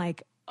I'm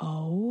like,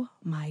 oh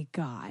my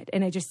God.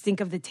 And I just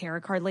think of the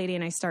tarot card lady,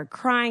 and I start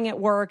crying at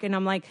work, and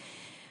I'm like...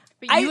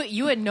 But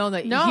you had known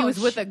that he was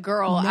with a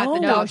girl at the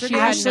No, doctor. she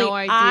had Ashley, no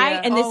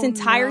idea. this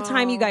entire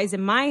time, you guys,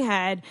 in my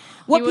head,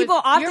 what people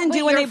often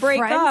do when they break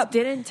friends up.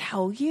 didn't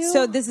tell you.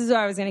 So this is what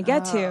I was going to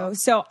get to.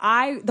 So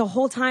the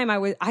whole time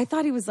I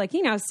thought he was like,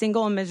 you know,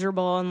 single and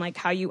miserable and like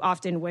how you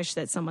often wish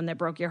that someone that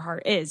broke your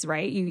heart is,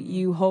 right?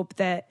 You hope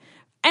that,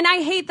 and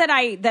I hate that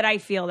I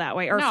feel that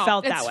way or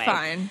felt that way. It's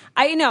fine.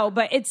 I know,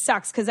 but it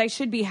sucks because I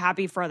should be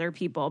happy for other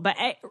people. But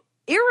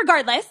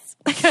irregardless,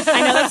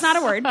 I know that's not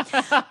a word.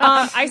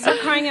 I start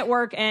crying at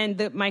work,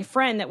 and my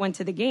friend that went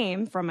to the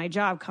game from my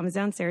job comes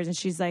downstairs, and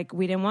she's like,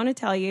 "We didn't want to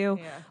tell you,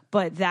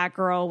 but that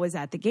girl was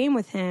at the game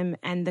with him,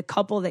 and the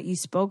couple that you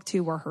spoke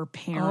to were her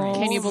parents."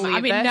 Can you believe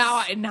I mean, this?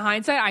 now in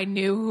hindsight, I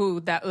knew who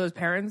those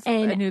parents.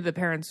 And I knew the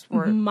parents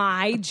were.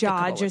 My jaw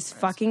couple just of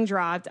fucking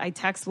dropped. I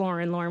text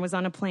Lauren. Lauren was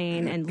on a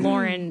plane, and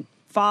Lauren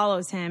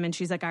follows him, and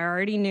she's like, "I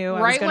already knew.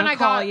 I was going to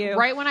call you."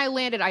 Right when I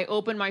landed, I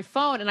opened my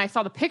phone and I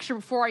saw the picture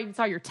before I even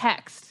saw your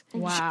text.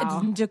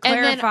 Wow. To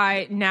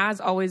clarify, Naz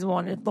always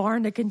wanted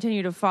Lauren to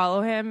continue to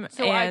follow him,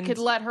 So I could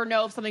let her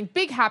know if something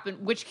big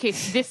happened, which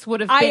case this would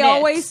have been I it.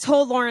 always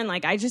told Lauren,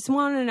 like, I just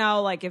want to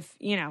know, like, if,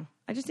 you know,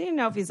 I just didn't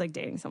know if he's, like,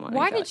 dating someone.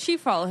 Why did she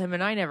follow him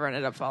and I never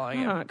ended up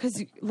following him?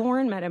 Because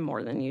Lauren met him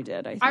more than you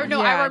did, I think. I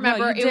know. Yeah, I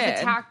remember no, it you was did.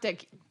 a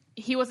tactic.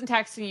 He wasn't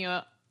texting you,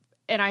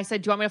 and I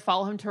said, "Do you want me to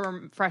follow him to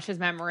refresh his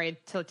memory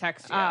to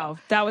text you?" Oh,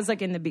 that was,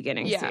 like, in the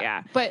beginning. Yeah. So,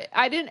 yeah. But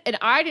I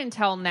didn't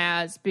tell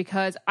Naz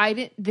because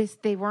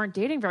they weren't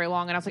dating very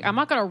long, and I was like, I'm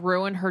not going to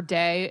ruin her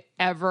day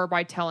ever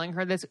by telling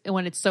her this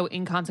when it's so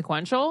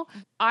inconsequential.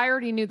 I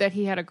already knew that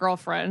he had a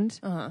girlfriend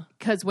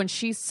because when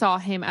she saw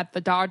him at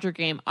the Dodger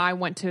game, I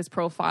went to his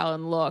profile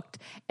and looked,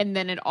 and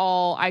then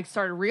I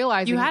started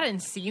realizing You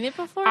hadn't seen it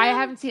before? I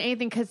haven't seen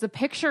anything because the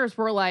pictures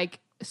were like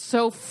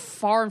so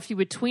far and few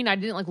between. I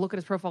didn't like look at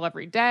his profile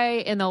every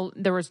day, and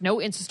there was no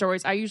Insta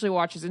stories. I usually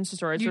watch his Insta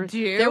stories.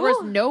 There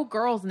was no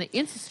girls in the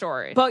Insta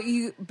story. But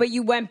you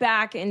went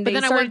back and But they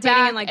then I started went dating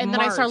back, in, like, and March,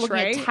 then I started looking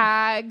right? at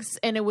tags,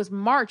 and it was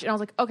March, and I was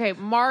like, okay,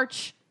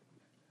 March,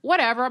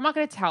 whatever. I'm not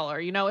going to tell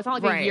her. You know, it's not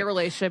like Right. a year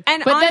relationship.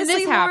 And but honestly, then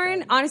this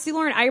happened.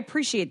 Lauren, I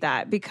appreciate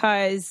that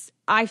because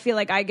I feel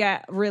like I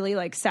get really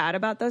like sad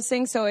about those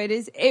things. So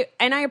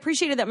and I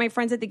appreciated that my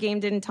friends at the game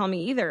didn't tell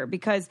me either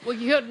because. Well,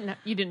 you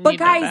didn't. But need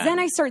guys, that then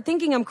I start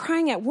thinking I'm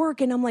crying at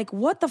work, and I'm like,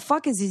 what the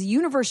fuck is this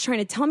universe trying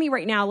to tell me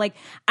right now? Like,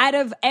 out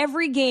of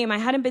every game, I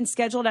hadn't been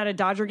scheduled at a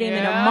Dodger game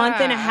in a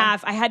month and a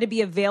half. I had to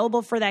be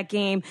available for that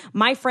game.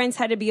 My friends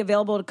had to be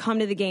available to come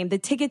to the game. The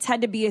tickets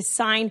had to be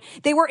assigned.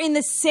 They were in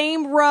the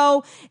same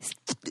row,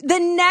 the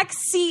next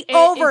seat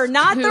over,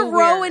 not the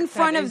row in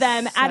front of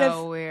them. Out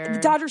of the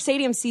Dodger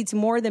Stadium seats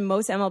more than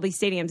most MLB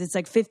stadiums. It's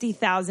like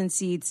 50,000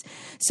 seats.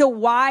 So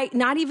why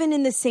not even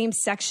in the same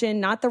section,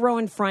 not the row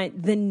in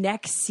front, the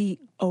next seat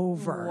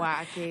over?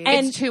 Wacky.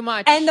 And, it's too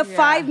much. And the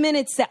 5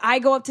 minutes that I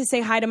go up to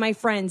say hi to my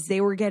friends,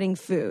 they were getting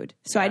food.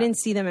 So I didn't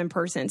see them in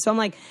person. So I'm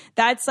like,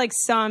 that's like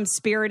some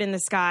spirit in the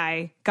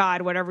sky,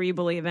 God, whatever you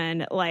believe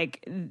in,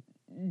 like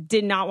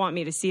did not want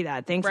me to see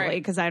that, thankfully,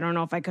 because I don't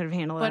know if I could have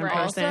handled it in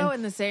person. Also,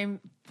 in the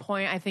same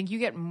point, I think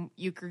you're going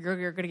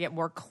to get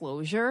more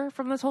closure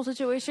from this whole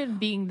situation,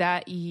 being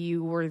that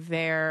you were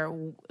there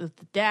with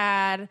the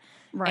dad,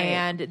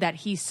 and that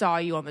he saw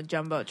you on the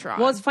jumbotron.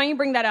 Well, it's funny you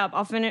bring that up.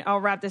 I'll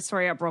wrap this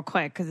story up real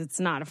quick because it's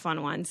not a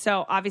fun one.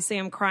 So obviously,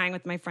 I'm crying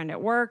with my friend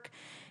at work.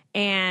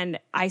 And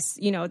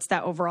it's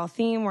that overall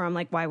theme where I'm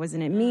like, why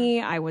wasn't it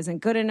me? I wasn't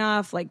good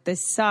enough. Like,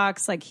 this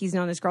sucks. Like, he's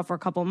known this girl for a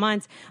couple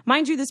months.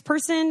 Mind you, this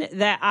person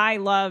that I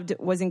loved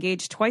was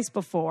engaged twice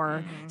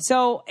before. Mm-hmm.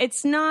 So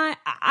it's not,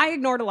 I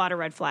ignored a lot of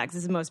red flags,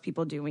 as most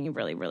people do when you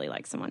really, really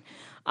like someone.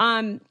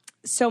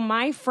 So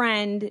my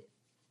friend,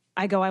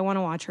 I go, I want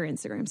to watch her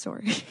Instagram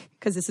story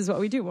because this is what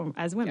we do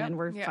as women.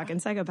 We're fucking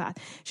psychopaths.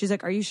 She's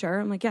like, are you sure?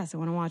 I'm like, yes, I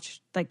want to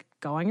watch, like,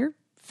 go on your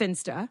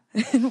Finsta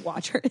and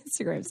watch her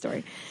Instagram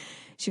story.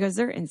 She goes,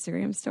 their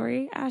Instagram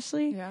story,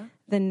 Ashley. Yeah.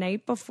 The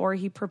night before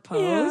he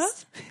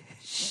proposed,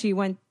 she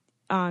went.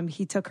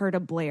 He took her to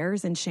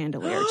Blair's and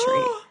Chandelier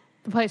Tree.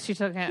 The place she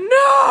took him.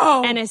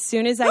 No. And as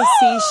soon as I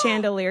see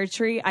Chandelier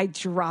Tree, I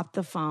dropped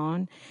the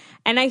phone.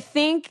 And I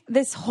think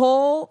that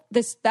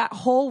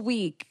whole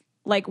week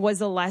like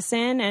was a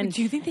lesson. And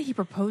do you think that he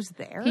proposed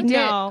there? He did.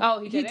 No.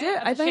 Oh, he did.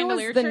 I thought it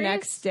was the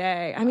next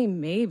day. I mean,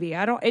 maybe.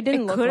 It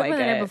didn't look like it. Could have been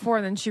the night before,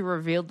 and then she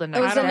revealed the night.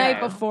 It was the night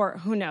before.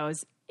 Who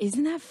knows?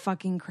 Isn't that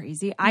fucking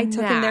crazy? I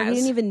took him there. He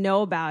didn't even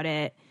know about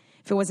it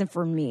if it wasn't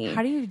for me.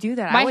 How do you do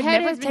that? My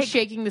head has been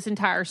shaking this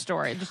entire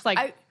story. Just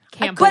like,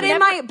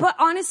 but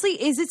honestly,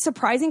 is it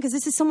surprising? Because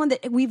this is someone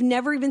that we've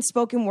never even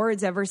spoken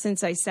words ever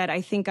since I said, I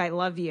think I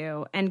love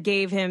you, and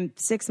gave him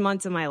 6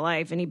 months of my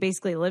life. And he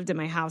basically lived in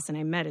my house and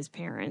I met his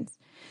parents.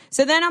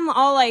 So then I'm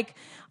all like,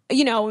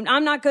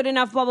 I'm not good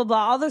enough, blah, blah,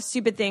 blah, all those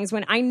stupid things.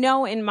 When I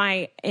know in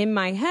my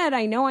head,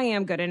 I know I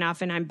am good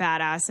enough and I'm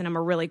badass and I'm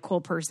a really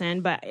cool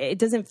person, but it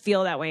doesn't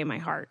feel that way in my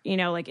heart,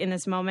 like in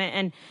this moment.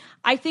 And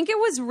I think it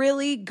was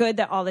really good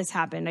that all this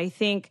happened. I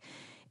think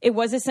it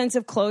was a sense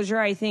of closure.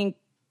 I think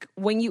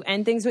when you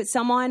end things with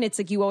someone, it's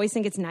like you always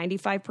think it's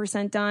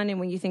 95% done. And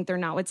when you think they're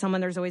not with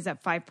someone, there's always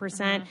that 5%.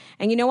 Mm-hmm.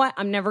 And you know what?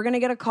 I'm never going to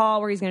get a call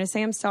where he's going to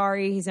say, I'm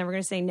sorry. He's never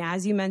going to say,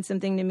 Naz, you meant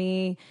something to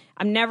me.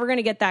 I'm never going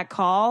to get that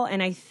call.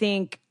 And I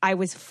think I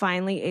was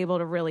finally able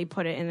to really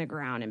put it in the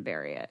ground and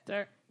bury it.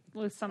 There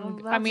was some,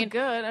 good. I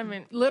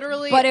mean,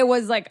 literally. But it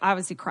was like,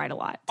 obviously cried a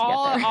lot to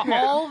get there.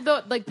 All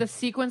of the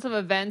sequence of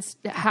events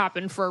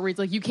happened for a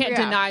reason. Like, you can't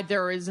deny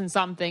there isn't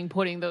something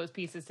putting those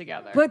pieces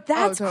together. But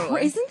that's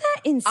totally. Isn't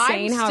that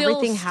insane how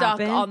everything happened? I'm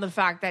still stuck on the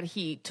fact that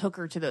he took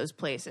her to those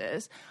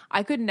places.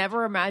 I could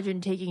never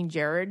imagine taking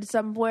Jared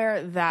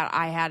somewhere that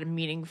I had a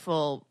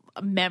meaningful,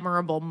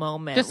 memorable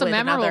moment Just with a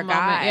memorable another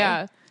guy. moment,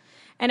 yeah.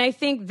 And I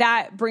think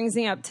that brings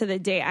me up to the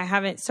date.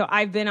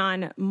 I've been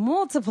on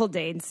multiple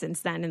dates since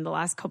then in the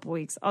last couple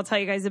weeks. I'll tell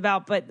you guys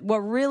about. But what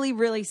really,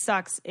 really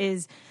sucks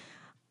is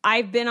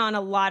I've been on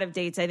a lot of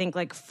dates, I think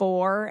like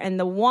 4. And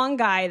the one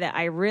guy that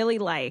I really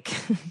like,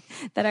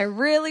 that I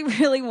really,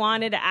 really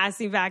wanted to ask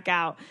me back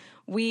out,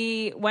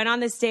 we went on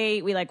this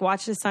date. We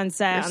watched the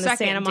sunset on the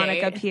Santa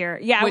Monica Pier.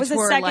 Yeah, it was a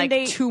second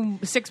date.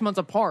 6 months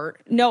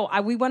apart. No,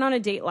 we went on a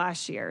date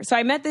last year. So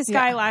I met this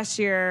guy last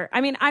year.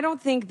 I mean, I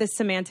don't think the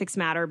semantics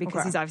matter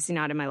because he's obviously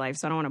not in my life,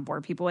 so I don't want to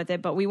bore people with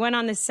it. But we went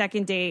on this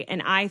second date,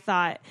 and I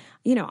thought,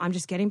 I'm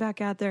just getting back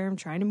out there. I'm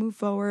trying to move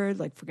forward.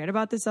 Forget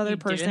about this other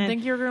person. Didn't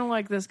think you were going to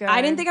like this guy.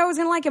 I didn't think I was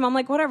going to like him. I'm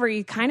like, whatever.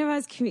 He kind of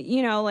has,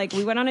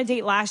 we went on a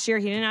date last year.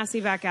 He didn't ask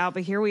me back out,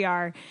 but here we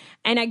are.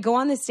 And I go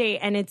on this date,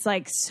 and it's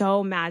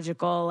so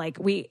magical.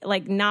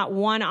 Not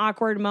one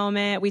awkward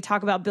moment. We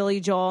talk about Billy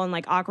Joel,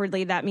 and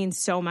awkwardly, that means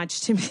so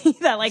much to me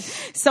that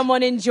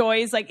someone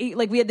enjoys.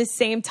 We had the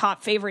same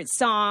top favorite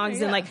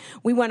songs, and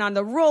we went on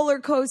the roller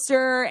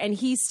coaster, and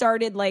he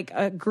started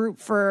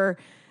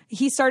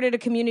he started a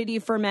community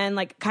for men,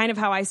 kind of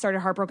how I started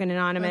Heartbroken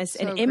Anonymous.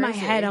 That's and so in my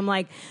crazy. head, I'm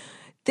like,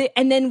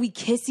 and then we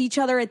kiss each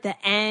other at the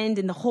end,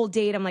 and the whole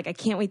date, I'm like, I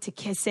can't wait to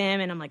kiss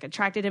him, and I'm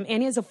attracted to him.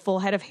 And he has a full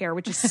head of hair,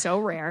 which is so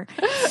rare.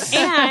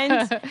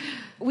 And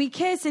we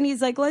kiss, and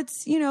he's like,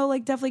 let's,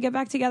 definitely get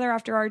back together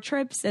after our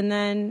trips. And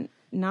then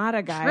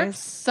nada, guys. Trips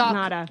suck.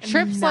 Nada.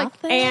 Trips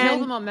kill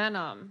the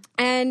momentum.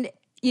 And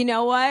you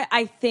know what?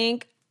 I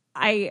think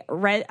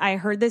I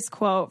heard this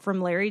quote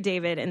from Larry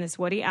David in this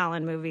Woody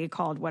Allen movie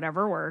called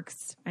Whatever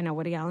Works. I know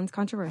Woody Allen's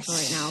controversial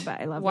right now,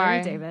 but I love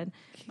Larry David.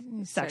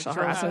 Sexual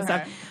harassment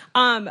stuff.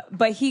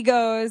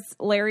 But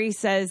Larry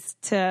says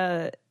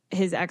to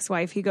his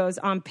ex-wife, he goes,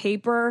 on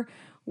paper,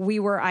 we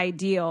were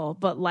ideal,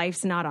 but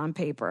life's not on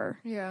paper.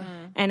 Yeah.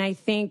 And I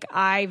think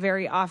I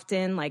very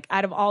often, like,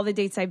 out of all the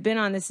dates I've been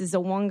on, this is the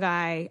one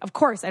guy. Of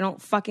course, I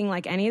don't fucking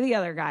like any of the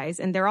other guys.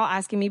 And they're all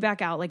asking me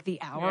back out like the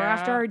hour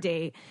after our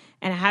date.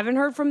 And I haven't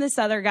heard from this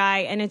other guy.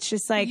 And it's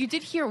just like. You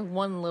did hear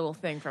one little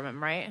thing from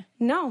him, right?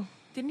 No.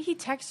 Didn't he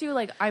text you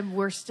like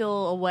we're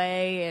still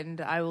away and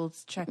I will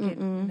check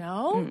in?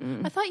 No,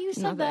 I thought you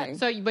said that.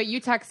 So, but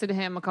you texted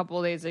him a couple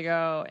of days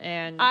ago,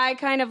 and I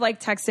kind of like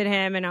texted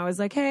him, and I was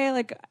like, "Hey,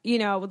 like, you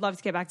know, would love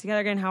to get back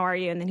together again. How are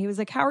you?" And then he was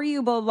like, "How are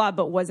you?" Blah blah blah,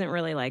 but wasn't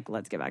really like,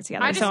 "Let's get back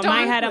together." So in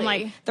my head, I'm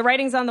like, "The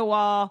writing's on the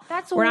wall.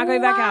 We're not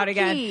going back out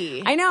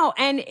again." I know,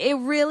 and it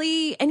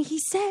really. And he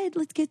said,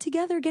 "Let's get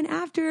together again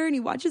after." And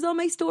he watches all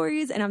my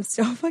stories, and I'm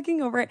so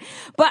fucking over it.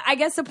 But I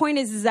guess the point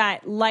is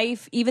that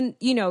life, even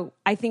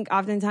I think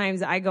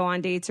oftentimes I go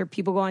on dates or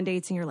people go on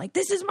dates and you're like,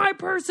 this is my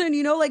person,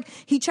 like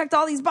he checked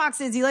all these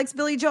boxes. He likes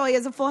Billy Joel. He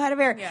has a full head of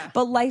hair. Yeah.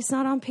 But life's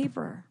not on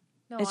paper.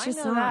 No, it's just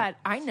I know not. that.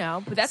 I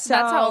know. But that's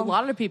how a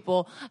lot of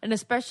people, and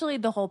especially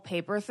the whole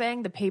paper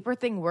thing, the paper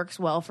thing works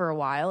well for a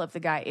while if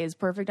the guy is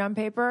perfect on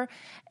paper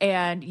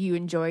and you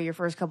enjoy your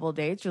first couple of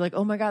dates. You're like,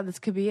 oh my God, this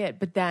could be it.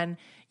 But then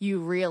you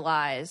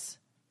realize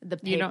the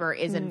paper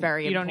isn't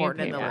very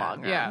important in the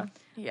long run.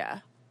 Yeah.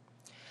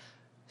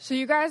 So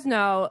you guys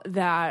know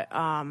that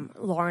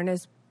Lauren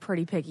is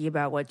pretty picky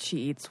about what she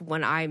eats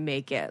when I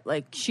make it.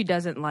 Like, she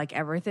doesn't like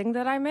everything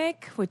that I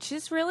make, which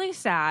is really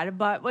sad.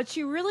 But what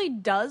she really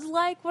does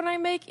like when I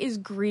make is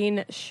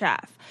Green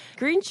Chef.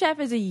 Green Chef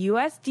is a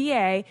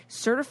USDA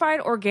certified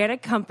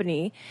organic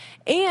company,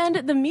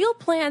 and the meal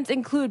plans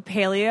include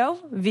paleo,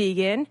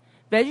 vegan,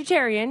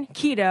 vegetarian,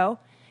 keto,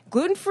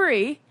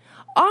 gluten-free,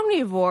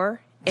 omnivore,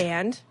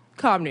 and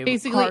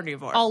basically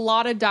carnivore. A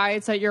lot of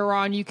diets that you're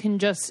on, you can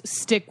just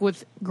stick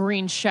with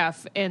Green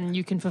Chef and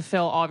you can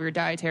fulfill all of your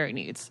dietary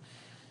needs.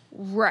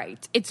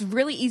 Right. It's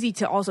really easy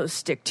to also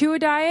stick to a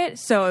diet.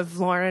 So if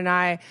Lauren and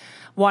I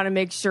want to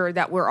make sure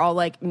that we're all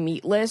like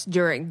meatless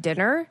during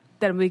dinner,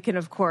 then we can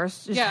of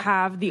course just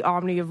have the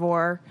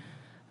omnivore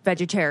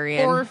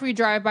vegetarian. Or if we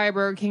drive by a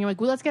Burger King and like,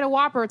 well, let's get a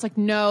Whopper. It's like,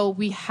 no,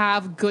 we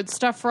have good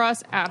stuff for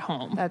us at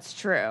home. That's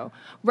true.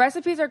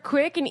 Recipes are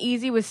quick and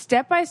easy with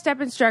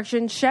step-by-step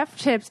instructions, chef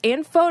tips,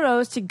 and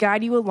photos to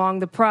guide you along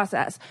the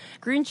process.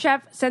 Green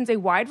Chef sends a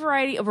wide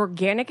variety of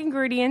organic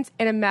ingredients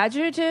and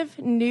imaginative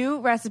new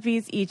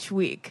recipes each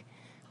week.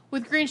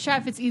 With Green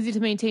Chef, it's easy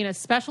to maintain a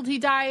specialty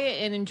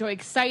diet and enjoy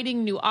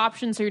exciting new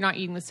options so you're not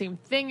eating the same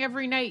thing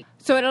every night.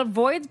 So it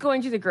avoids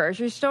going to the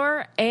grocery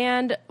store,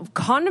 and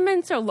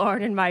condiments are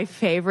Lauren and my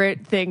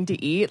favorite thing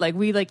to eat. Like,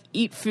 we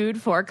eat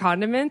food for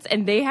condiments,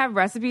 and they have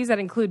recipes that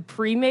include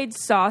pre-made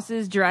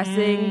sauces,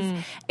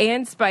 dressings,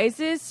 and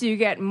spices, so you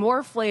get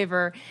more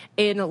flavor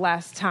in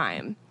less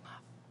time.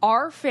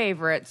 Our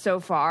favorite so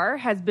far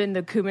has been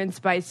the cumin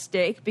spice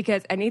steak,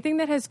 because anything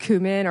that has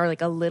cumin or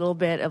like a little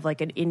bit of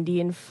like an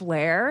Indian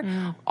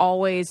flair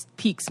always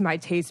piques my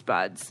taste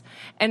buds.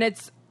 And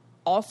it's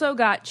also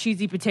got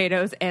cheesy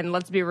potatoes, and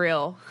let's be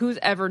real, who's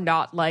ever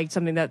not liked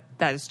something that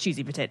is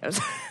cheesy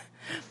potatoes?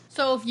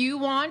 So if you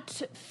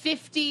want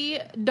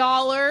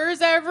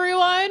 $50,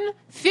 everyone,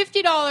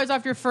 $50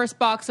 off your first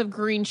box of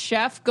Green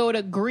Chef, go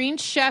to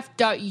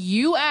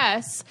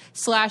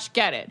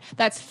greenchef.us/get it.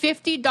 That's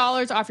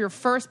 $50 off your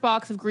first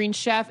box of Green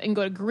Chef, and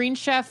go to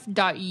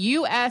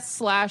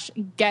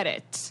greenchef.us/get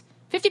it.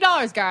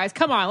 $50, guys.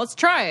 Come on, let's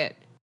try it.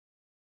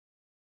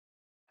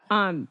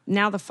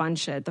 Now the fun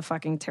shit, the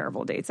fucking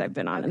terrible dates I've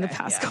been on in the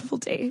past couple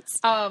dates.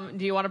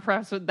 Do you want to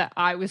preface with that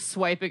I was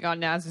swiping on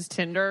Naz's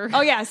Tinder?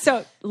 Oh yeah,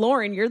 so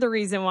Lauren, you're the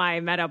reason why I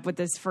met up with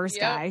this first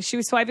guy. She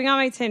was swiping on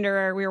my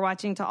Tinder. We were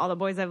watching To All the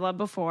Boys I've Loved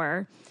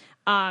Before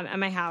at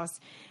my house,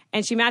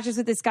 and she matches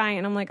with this guy,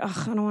 and I'm like, ugh,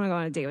 I don't want to go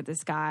on a date with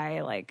this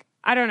guy. Like,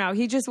 I don't know,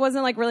 he just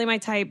wasn't like really my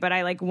type, but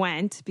I like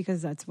went because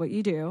that's what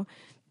you do.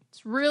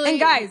 It's really, and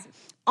guys,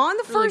 on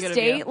the first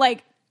date,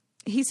 like,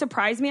 he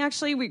surprised me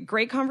actually.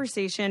 Great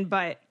conversation,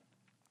 but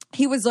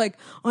he was like,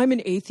 I'm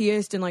an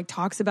atheist, and like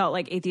talks about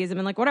like atheism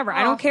and like whatever.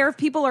 I don't care if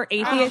people are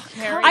atheists.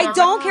 I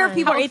don't care if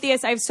people are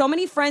atheists. I have so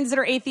many friends that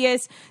are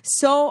atheists,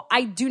 so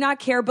I do not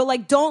care. But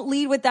like, don't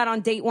lead with that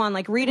on date one.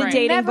 Like, read a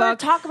dating Never book.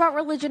 Talk about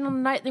religion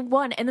on night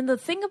one. And then the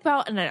thing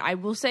about, and I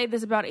will say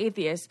this about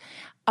atheists,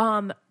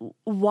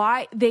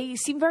 why they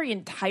seem very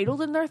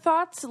entitled in their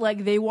thoughts.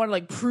 Like, they want to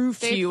like prove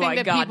to you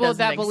like God people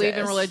that exist. believe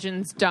in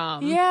religion's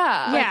dumb.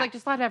 Yeah. It's like,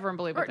 just let everyone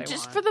believe what they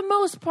just want. for the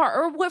most part,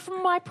 or what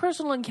from my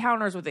personal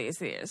encounters with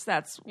atheists.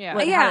 That's how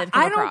I they've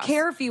come don't across.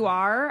 care if you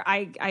are.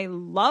 I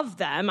love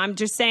them. I'm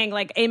just saying,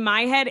 like, in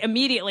my head,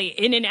 immediately,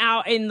 in and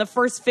out, in the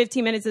first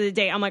 15 minutes of the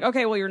day, I'm like,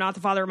 okay, well, you're not the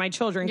father of my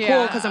children.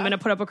 Cool, because I'm going to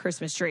put up a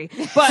Christmas tree.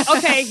 But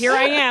okay, here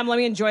I am. Let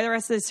me enjoy the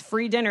rest of this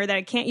free dinner that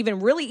I can't even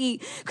really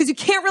eat, because you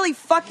can't really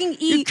fucking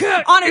eat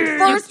eat on a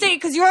first date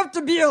because you have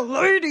to be a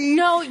lady.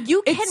 No,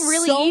 you can It's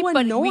really so eat,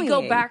 but annoying. we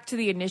go back to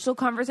the initial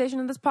conversation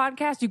of this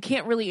podcast. You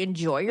can't really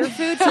enjoy your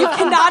food. So You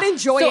cannot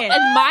enjoy it.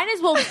 And might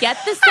as well get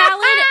the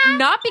salad,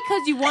 not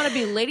because you want to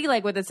be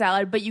ladylike with the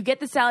salad, but you get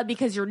the salad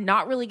because you're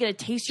not really going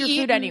to taste your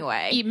food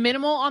anyway. Eat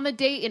minimal on the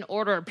date and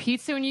order a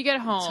pizza when you get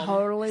home.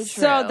 Totally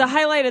true. So the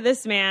highlight of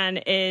this man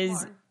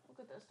is...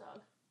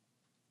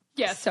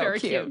 Yes, So very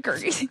cute.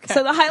 cute.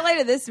 So the highlight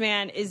of this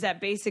man is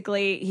that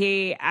basically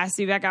he asked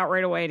me back out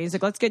right away and he's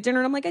like, let's get dinner.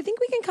 And I'm like, I think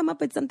we can come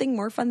up with something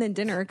more fun than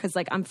dinner because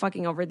like I'm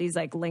fucking over these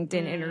like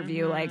LinkedIn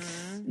interview like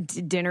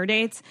dinner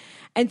dates.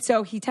 And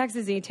so he texts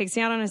me, he takes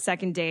me out on a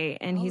second date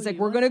and he's like,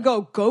 we're going to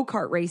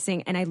go-kart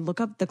racing. And I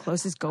look up the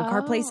closest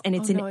go-kart place and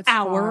it's an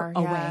hour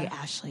far. away, Yeah.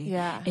 Ashley.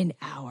 Yeah. An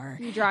hour.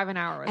 You drive an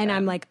hour with And them.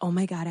 I'm like, oh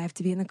my God, I have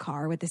to be in the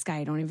car with this guy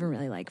I don't even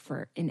really like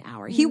for an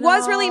hour. He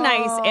was really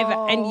nice.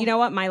 And you know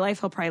what? My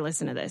life, he'll probably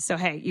listen to this. So,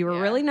 hey, you were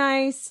really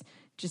nice.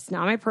 Just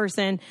not my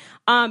person.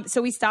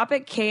 So we stop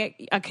at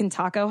a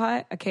Kentucky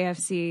Hut, a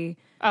KFC,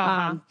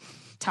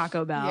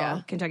 Taco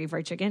Bell, Kentucky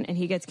Fried Chicken, and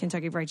he gets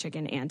Kentucky Fried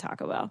Chicken and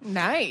Taco Bell.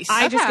 nice.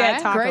 I just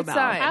get Taco Great Bell.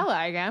 sign. I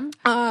like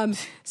him.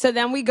 So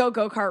then we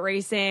go-kart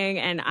racing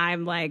and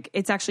I'm like,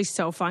 it's actually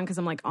so fun because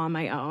I'm like on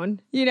my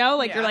own, you know,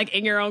 like you're like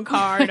in your own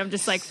car and I'm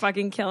just like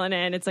fucking killing it.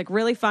 And it's like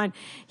really fun.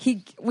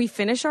 We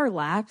finish our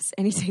laps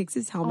and he takes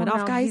his helmet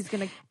off, guys.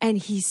 And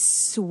he's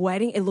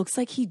sweating. It looks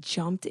like he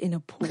jumped in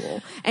a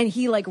pool and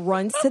he like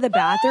runs to the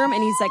bathroom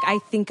and he's like, I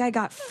think I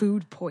got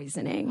food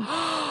poisoning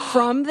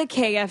from the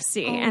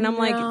KFC. And I'm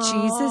like,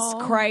 Jesus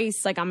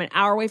Christ, like I'm an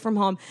hour away from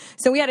home.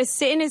 So we had to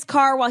sit in his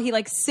car while he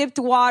like sipped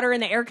water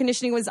and the air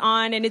conditioning was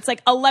on and it's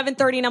like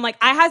 11:30 and I'm like,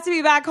 I have to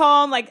be back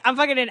home. Like I'm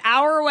fucking an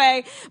hour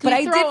away. But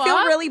I did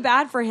feel really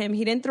bad for him.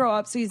 He didn't throw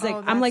up. So he's like,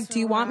 I'm like, do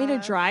you want me to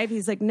drive?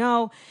 He's like,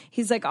 no.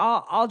 He's like,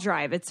 I'll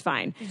drive. It's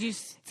fine. Did you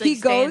He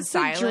goes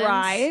to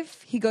drive.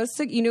 He goes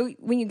to, you know,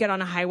 when you get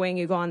on a highway and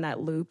you go on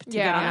that loop to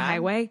get on a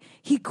highway,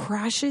 he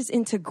crashes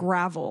into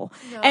gravel.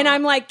 And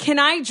I'm like, can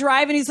I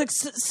drive? And he's like,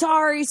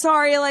 sorry.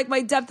 Like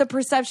my depth of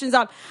perception's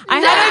up. I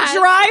had to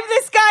drive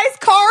this guy's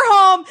car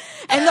home.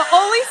 And the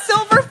only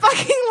silver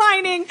fucking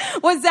lining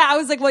was that I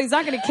was like, well, he's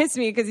not going to kiss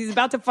me because he's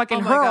about to fucking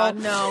hurl. God,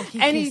 no.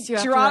 And he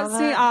drops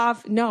me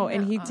off. No,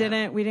 and he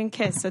didn't. We didn't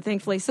kiss. So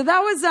thankfully. So that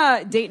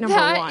was date number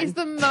one. That is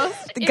the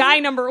most guy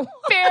number one.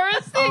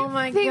 embarrassing Oh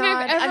my thing God.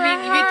 I've ever I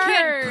mean, you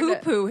heard.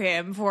 can't poo-poo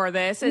him for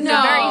this. It's No.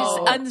 a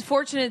very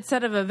unfortunate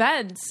set of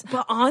events.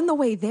 But on the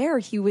way there,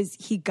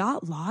 he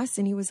got lost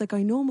and he was like,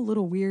 I know I'm a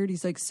little weird.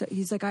 He's like,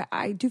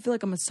 I do feel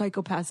like I'm a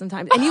psychopath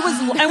sometimes. And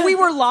and we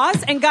were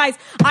lost. And guys,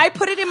 I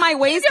put it in my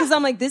ways because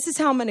I'm like, this is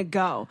how I'm going to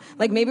go.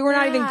 Like maybe we're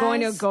not even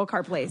going to a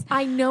go-kart place.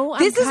 I know.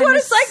 This is what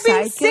it's like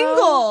being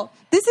single.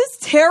 This is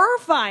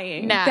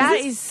terrifying. Nah. That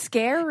is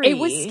scary. It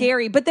was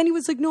scary. But then he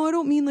was like, no, I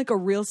don't mean like a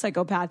real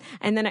psychopath.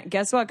 And then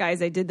guess what,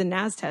 guys? I did the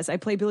NAS test. I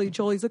played Billy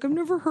Joel. He's like, I've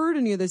never heard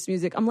any of this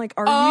music. I'm like,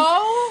 are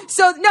you?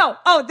 So no.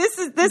 Oh, this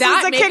is the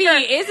maybe kicker.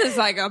 he is a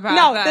psychopath.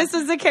 No, then. this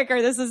is the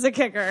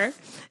kicker.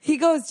 He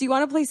goes, do you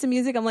want to play some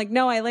music? I'm like,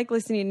 no, I like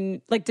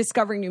listening, like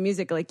discovering new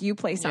music. Like you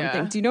play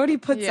something. Yeah. Do you know what he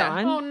puts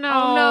on? Oh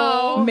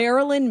no.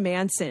 Marilyn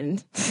Manson.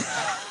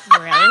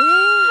 Really?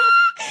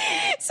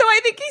 So I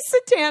think he's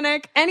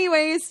satanic.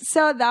 Anyways,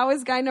 so that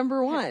was guy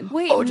number one.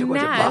 Wait,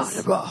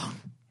 Naz,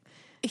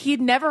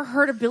 he'd never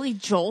heard a Billy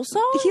Joel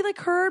song? He like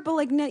heard, but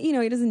like, you know,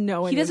 he doesn't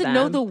know any He doesn't of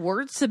know them. the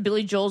words to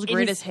Billy Joel's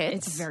greatest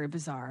hits? It's very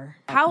bizarre.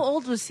 How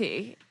old was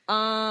he?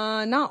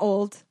 Not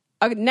old.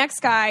 Next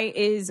guy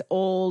is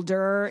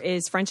older,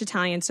 is French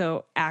Italian,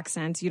 so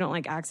accents. You don't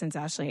like accents,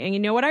 Ashley. And you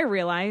know what I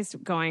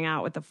realized going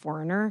out with a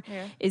foreigner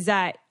is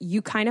that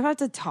you kind of have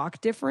to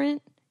talk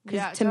different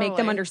to make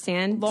them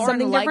understand Lauren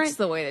something likes different.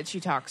 the way that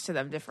she talks to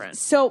them different.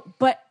 So,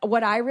 but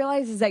what I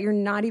realized is that you're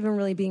not even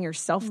really being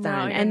yourself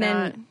then. you're and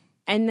not.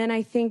 then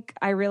I think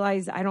I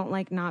realized I don't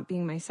like not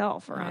being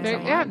myself around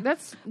someone. Yeah,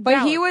 that's. But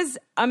valid. he was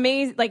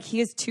amazing. Like he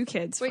has 2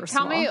 kids. Wait, first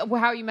tell of me all.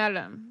 how you met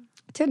him.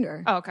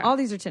 Tinder. Oh, okay. All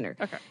these are Tinder.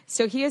 Okay.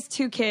 So he has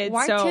 2 kids.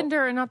 Why so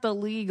Tinder and not the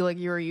league like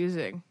you were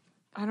using?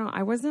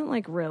 I wasn't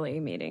like really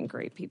meeting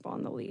great people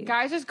on the league.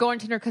 Guys just go on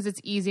Tinder because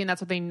it's easy and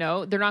that's what they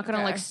know. They're not going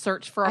to like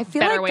search for a I feel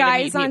better like way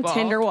guys to meet on people.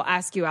 Tinder will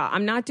ask you out.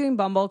 I'm not doing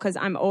Bumble because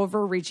I'm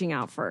over reaching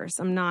out first.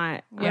 I don't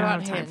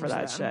have time for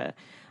that shit.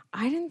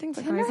 I didn't think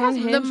the Tinder guys on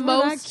has Hinge the were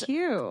most that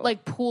cute.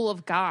 like pool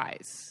of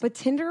guys. But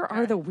Tinder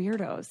are the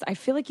weirdos. I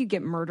feel like you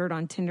get murdered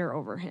on Tinder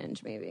over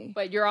Hinge, maybe.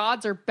 But your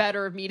odds are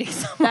better of meeting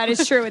someone. That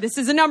is true. This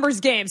is a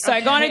numbers game. So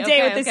I go on a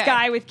date with this okay.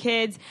 guy with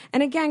kids.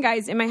 And again,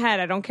 guys, in my head,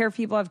 I don't care if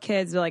people have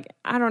kids. They're like,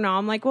 I don't know.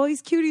 I'm like, well,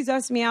 he's cute. He's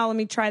asked me out. Let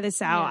me try this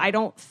out. I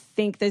don't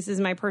think this is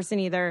my person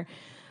either.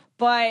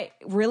 But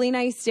really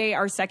nice date.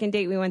 Our second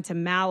date, we went to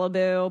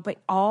Malibu. But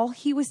all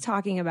he was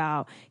talking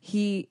about,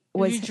 Did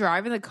you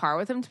drive in the car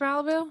with him to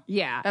Malibu?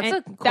 yeah. That's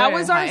and quite that a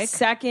was our hike.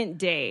 second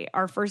date.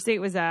 Our first date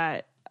was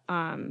at,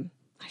 I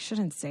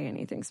shouldn't say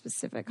anything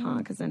specific, huh?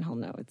 Because then he'll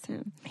know it's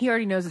him. He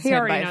already knows it's He him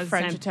already by knows it's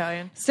French him.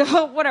 Italian.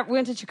 So whatever. We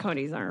went to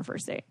Chiconi's on our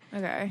first date.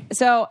 Okay.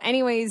 So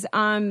anyways,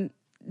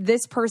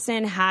 this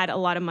person had a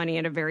lot of money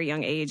at a very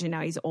young age, and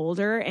now he's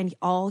older, and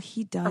all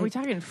he does... Are we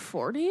talking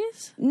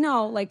 40s?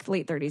 No, like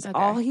late 30s. Okay.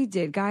 All he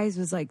did, guys,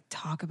 was like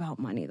talk about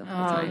money the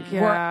whole time.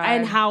 God.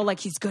 And how like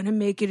he's going to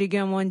make it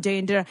again one day.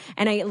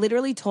 And I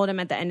literally told him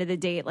at the end of the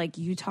date, like,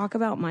 you talk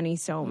about money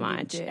so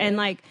much. And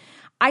like...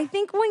 I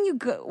think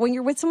when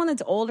you're with someone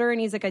that's older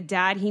and he's like a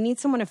dad, he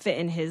needs someone to fit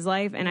in his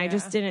life, and I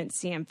just didn't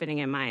see him fitting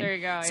in mine. There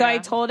you go. So I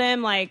told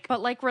him like,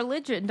 but like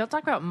religion, don't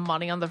talk about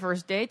money on the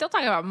first date. Don't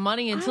talk about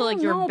money until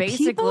like you're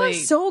basically.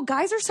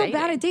 Guys are so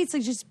bad at dates.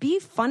 Like, just be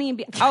funny and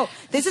be. Oh,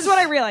 this is what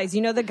I realized.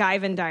 You know the guy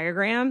Venn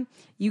diagram?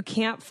 You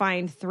can't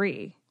find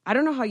 3. I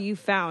don't know how you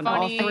found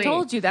Funny. all 3. I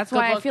told you. That's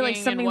why I feel like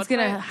Good-looking something's and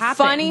gonna what's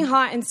happen. Funny,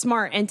 hot, and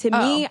smart. And to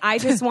me, I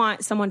just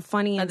want someone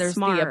funny and There's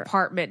smart. the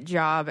apartment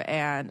job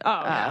and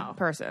no.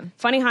 person.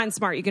 Funny, hot, and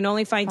smart. You can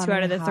only find 2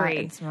 out of the hot, 3.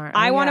 and smart.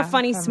 I Oh, want a yeah.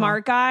 funny,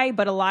 smart guy,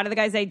 but a lot of the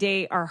guys I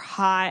date are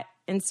hot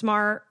and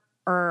smart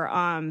or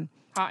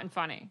Hot and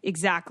funny.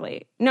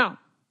 exactly. No,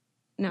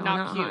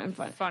 not cute. hot and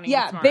funny. Funny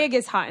yeah, and smart. big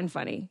is hot and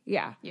funny.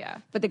 Yeah. Yeah.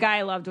 But the guy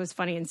I loved was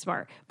funny and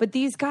smart. But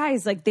these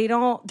guys, like, they're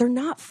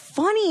not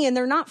funny and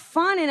they're not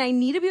fun. And I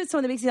need to be with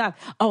someone that makes me laugh.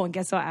 Oh, and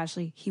guess what,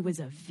 Ashley? He was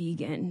a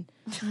vegan.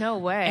 No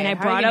way. And I How are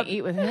you brought gonna up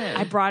eat with him.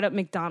 I brought up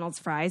McDonald's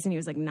fries and he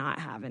was like not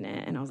having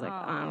it. And I was like,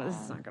 oh, this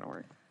is not gonna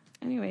work.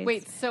 Anyways.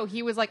 Wait, so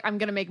he was like, I'm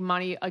going to make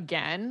money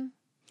again?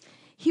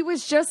 He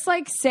was just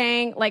like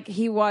saying like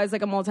he was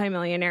like a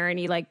multimillionaire and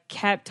he like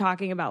kept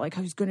talking about like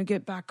how he's gonna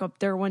get back up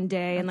there one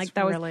day. And like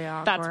that was really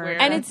awkward. That's weird.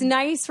 and it's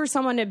nice for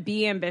someone to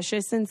be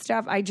ambitious and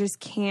stuff. I just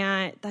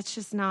can't. That's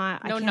just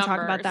not. No I can't talk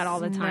about numbers. that all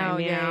the time. No,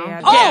 you yeah, know?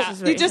 yeah. Oh, Yeah. This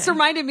is what you you're just saying.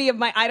 reminded me of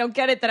my I don't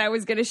get it that I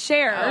was going to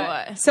share.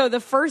 What? So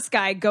the first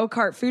guy,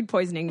 go-kart food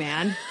poisoning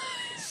man.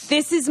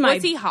 This is my.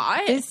 Was he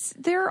hot?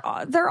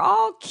 They're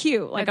all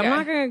cute. Like Okay. I'm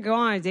not going to go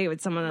on a date with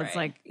someone that's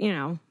Right.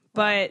 like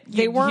but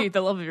they weren't.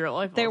 the love of your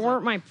life. They also.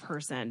 weren't my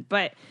person,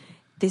 but.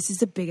 This is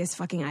the biggest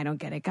fucking I don't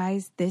get it,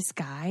 guys. This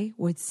guy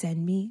would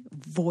send me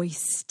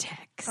voice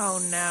texts. Oh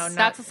no,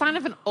 That's a sign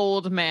of an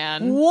old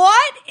man.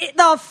 What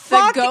the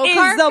fuck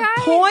go-kart is the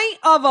guy? point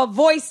of a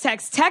voice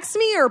text? Text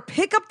me or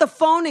pick up the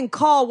phone and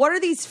call. What are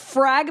these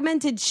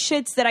fragmented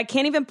shits that I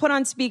can't even put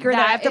on speaker that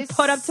I That have to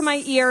put up to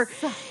my ear?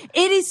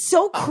 It is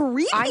so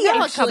creepy. I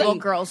know actually. a couple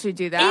girls who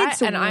do that,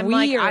 It's and I'm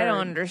like, I weird. don't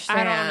understand.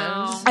 I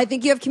don't know. I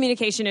think you have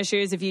communication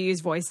issues if you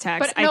use voice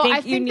text. But no,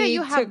 I think you that need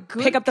you have to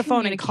good pick up the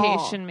phone and call.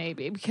 communication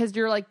maybe because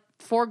you're like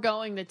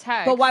foregoing the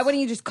text. But why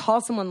wouldn't you just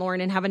call someone, Lauren,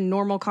 and have a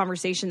normal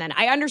conversation then?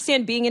 I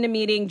understand being in a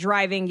meeting,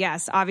 driving.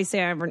 Yes, obviously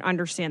I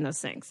understand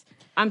those things.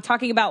 I'm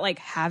talking about like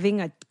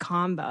having a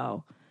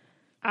combo.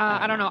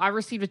 I don't know. I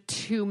received a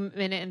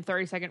 2-minute and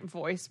 30-second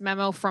voice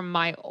memo from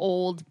my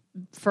old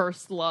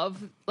first love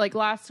like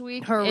last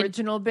week. Her And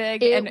original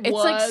big, it and it's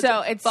like was so.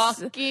 It's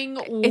fucking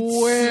it's-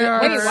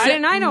 weird. Wait, why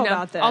didn't I know No,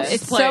 about this? I'll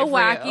It's play so it for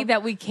wacky you.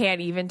 that we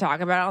can't even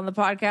talk about it on the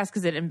podcast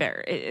because it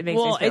makes me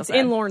Well, feel it's sad.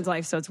 in Lauren's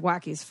life, so it's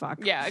wacky as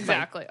fuck. Yeah,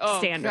 exactly. Oh,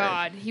 standard.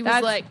 God. He was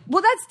That's, like...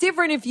 well, that's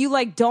different if you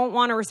like don't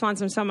want a response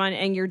from someone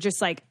and you're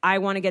just like, I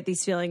want to get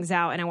these feelings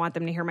out and I want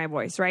them to hear my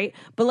voice, right?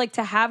 But like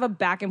to have a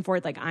back and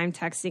forth, like I'm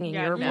texting and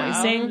Yeah, you're no,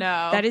 voicing,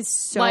 no. that is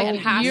so. Like, it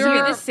has to you're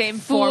be the same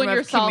fooling form of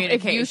yourself if you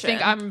communication.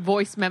 think I'm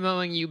voice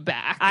memoing you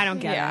back. I don't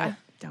get Yeah. it.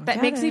 Don't That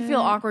get makes me it. feel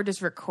awkward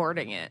just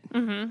recording it.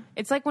 Mm-hmm.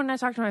 It's like when I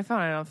talk to my phone,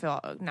 I don't feel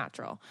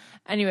natural.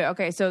 Anyway,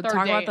 okay, so Third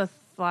talk date. about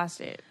the last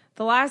date.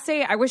 The last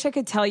day, I wish I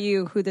could tell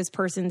you who this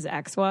person's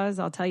ex was.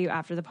 I'll tell you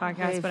after the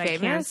podcast, but I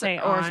can't Famous say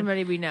or on.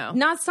 somebody we know.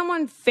 Not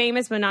someone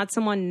famous, but not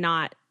someone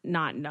not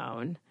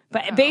known.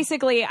 But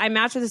basically, I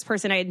matched with this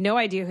person. I had no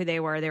idea who they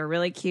were. They were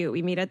really cute.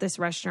 We meet at this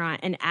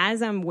restaurant, and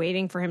as I'm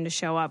waiting for him to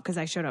show up, because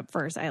I showed up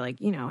first, I I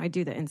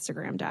do the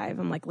Instagram dive.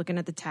 I'm like looking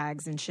at the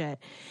tags and shit.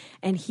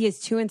 And he has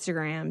 2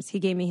 Instagrams. He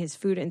gave me his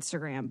food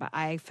Instagram, but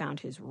I found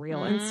his real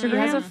Instagram. He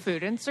has a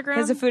food Instagram. He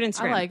has a food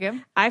Instagram. I like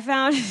him. I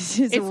found his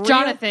It's real,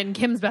 Jonathan,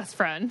 Kim's best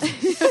friend.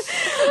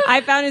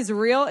 I found his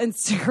real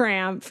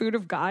Instagram, Food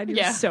of God. You're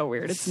Yeah. so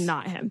weird. It's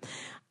not him.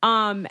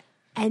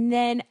 And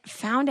then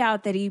found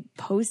out that he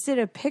posted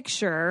a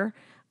picture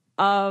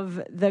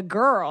of the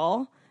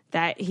girl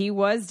that he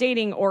was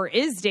dating or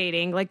is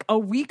dating like a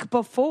week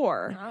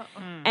before.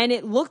 And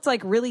it looked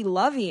like really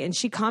lovey. And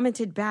she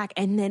commented back.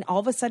 And then all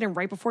of a sudden,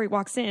 right before he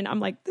walks in, I'm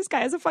like, this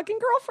guy has a fucking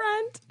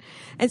girlfriend.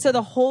 And so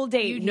the whole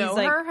date, You he's know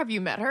like, her? Have you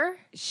met her?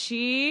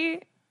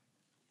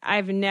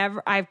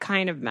 I've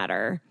kind of met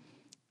her.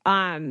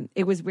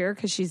 It was weird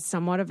because she's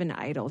somewhat of an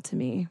idol to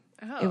me.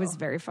 It was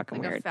very fucking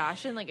Like weird. a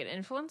fashion, like an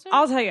influencer?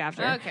 I'll tell you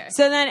after. Okay.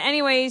 So then,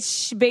 anyways,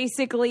 she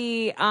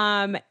basically,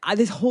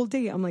 this whole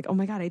day, I'm like, oh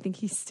my God, I think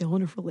he's still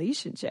in a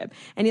relationship.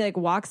 And he like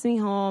walks me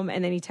home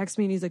and then he texts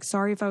me and he's like,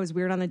 sorry if I was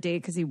weird on the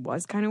date because he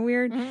was kind of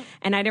weird.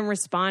 And I didn't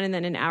respond. And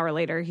then an hour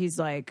later, he's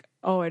like,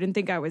 oh, I didn't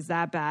think I was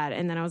that bad.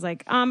 And then I was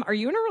like, are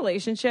you in a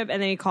relationship?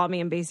 And then he called me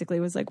and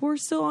basically was like, we're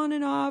still on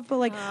and off, but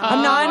like,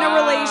 I'm not in a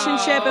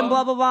relationship and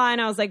blah, blah, blah.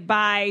 And I was like,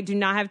 bye, do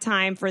not have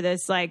time for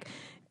this like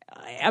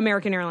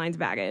American Airlines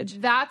baggage.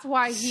 That's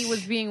why he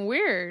was being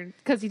weird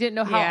because he didn't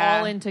know how Yeah.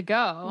 all in to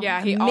go.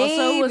 Yeah, he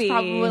also was Maybe.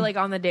 probably like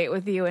on the date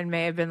with you and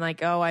may have been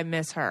like, oh, I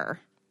miss her.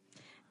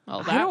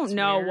 Oh, I don't that's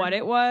know weird. what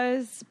it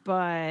was,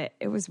 but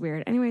it was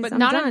weird. Anyways, But I'm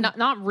done.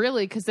 not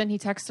really, because then he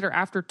texted her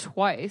after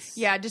twice.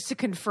 Yeah, just to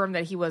confirm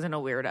that he wasn't a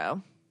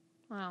weirdo.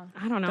 Wow.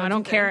 I don't know. I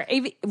don't care.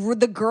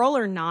 The girl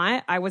or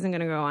not, I wasn't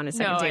going to go on a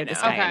second No, date I with this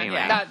know. guy Okay,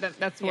 anyway.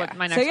 that's what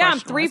my next So yeah, I'm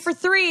question 3 was. for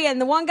 3, and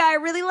the one guy I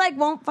really like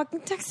won't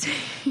fucking text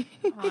me.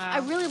 I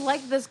really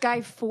like this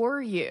guy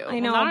for you. I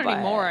know, Not but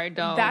anymore, I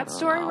don't. That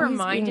story know. He's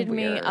reminded being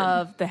me weird.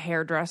 of the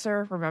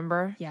hairdresser,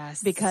 remember?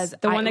 Yes, Because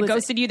the one that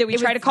ghosted you that we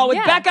tried to call with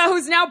Becca,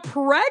 who's now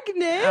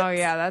pregnant. Oh,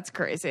 yeah, that's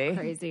crazy.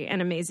 Crazy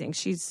and amazing.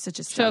 She's such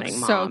a She looks stunning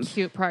so mom.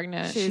 cute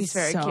pregnant. She's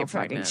very so cute fucking-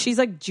 pregnant. She's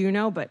like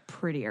Juno, but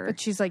prettier. But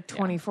she's like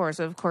 24,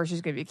 so of course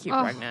she's going to be cute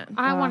pregnant.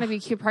 I want to be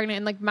cute pregnant,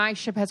 and like my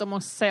ship has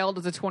almost sailed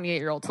as a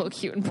 28-year-old so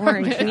cute and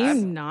Lauren, pregnant. can you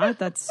not?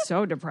 That's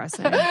so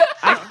depressing.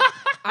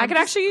 I could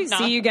actually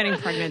see you getting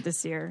pregnant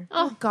this year.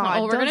 Oh, God.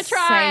 well, we're don't gonna say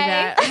try.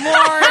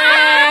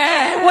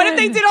 that. What if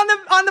they did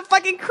on the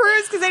fucking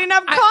cruise because they didn't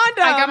have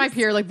condoms? I got my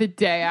period like the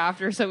day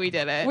after, so we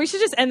did it. We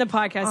should just end the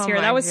podcast Oh here.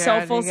 my That was so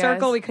God, full you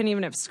circle. guys. We couldn't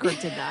even have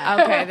scripted that.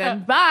 Okay, then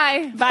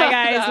bye. Bye,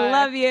 guys.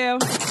 Love you.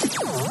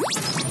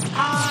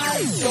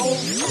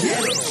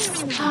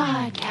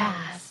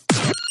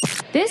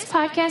 Podcast. This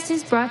podcast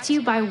is brought to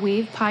you by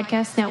Wave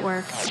Podcast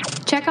Network.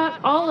 Check out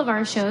all of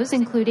our shows,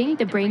 including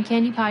the Brain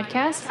Candy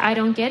Podcast, I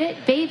Don't Get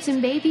It, Babes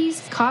and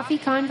Babies, Coffee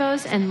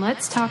Convos, and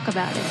Let's Talk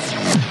About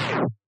It.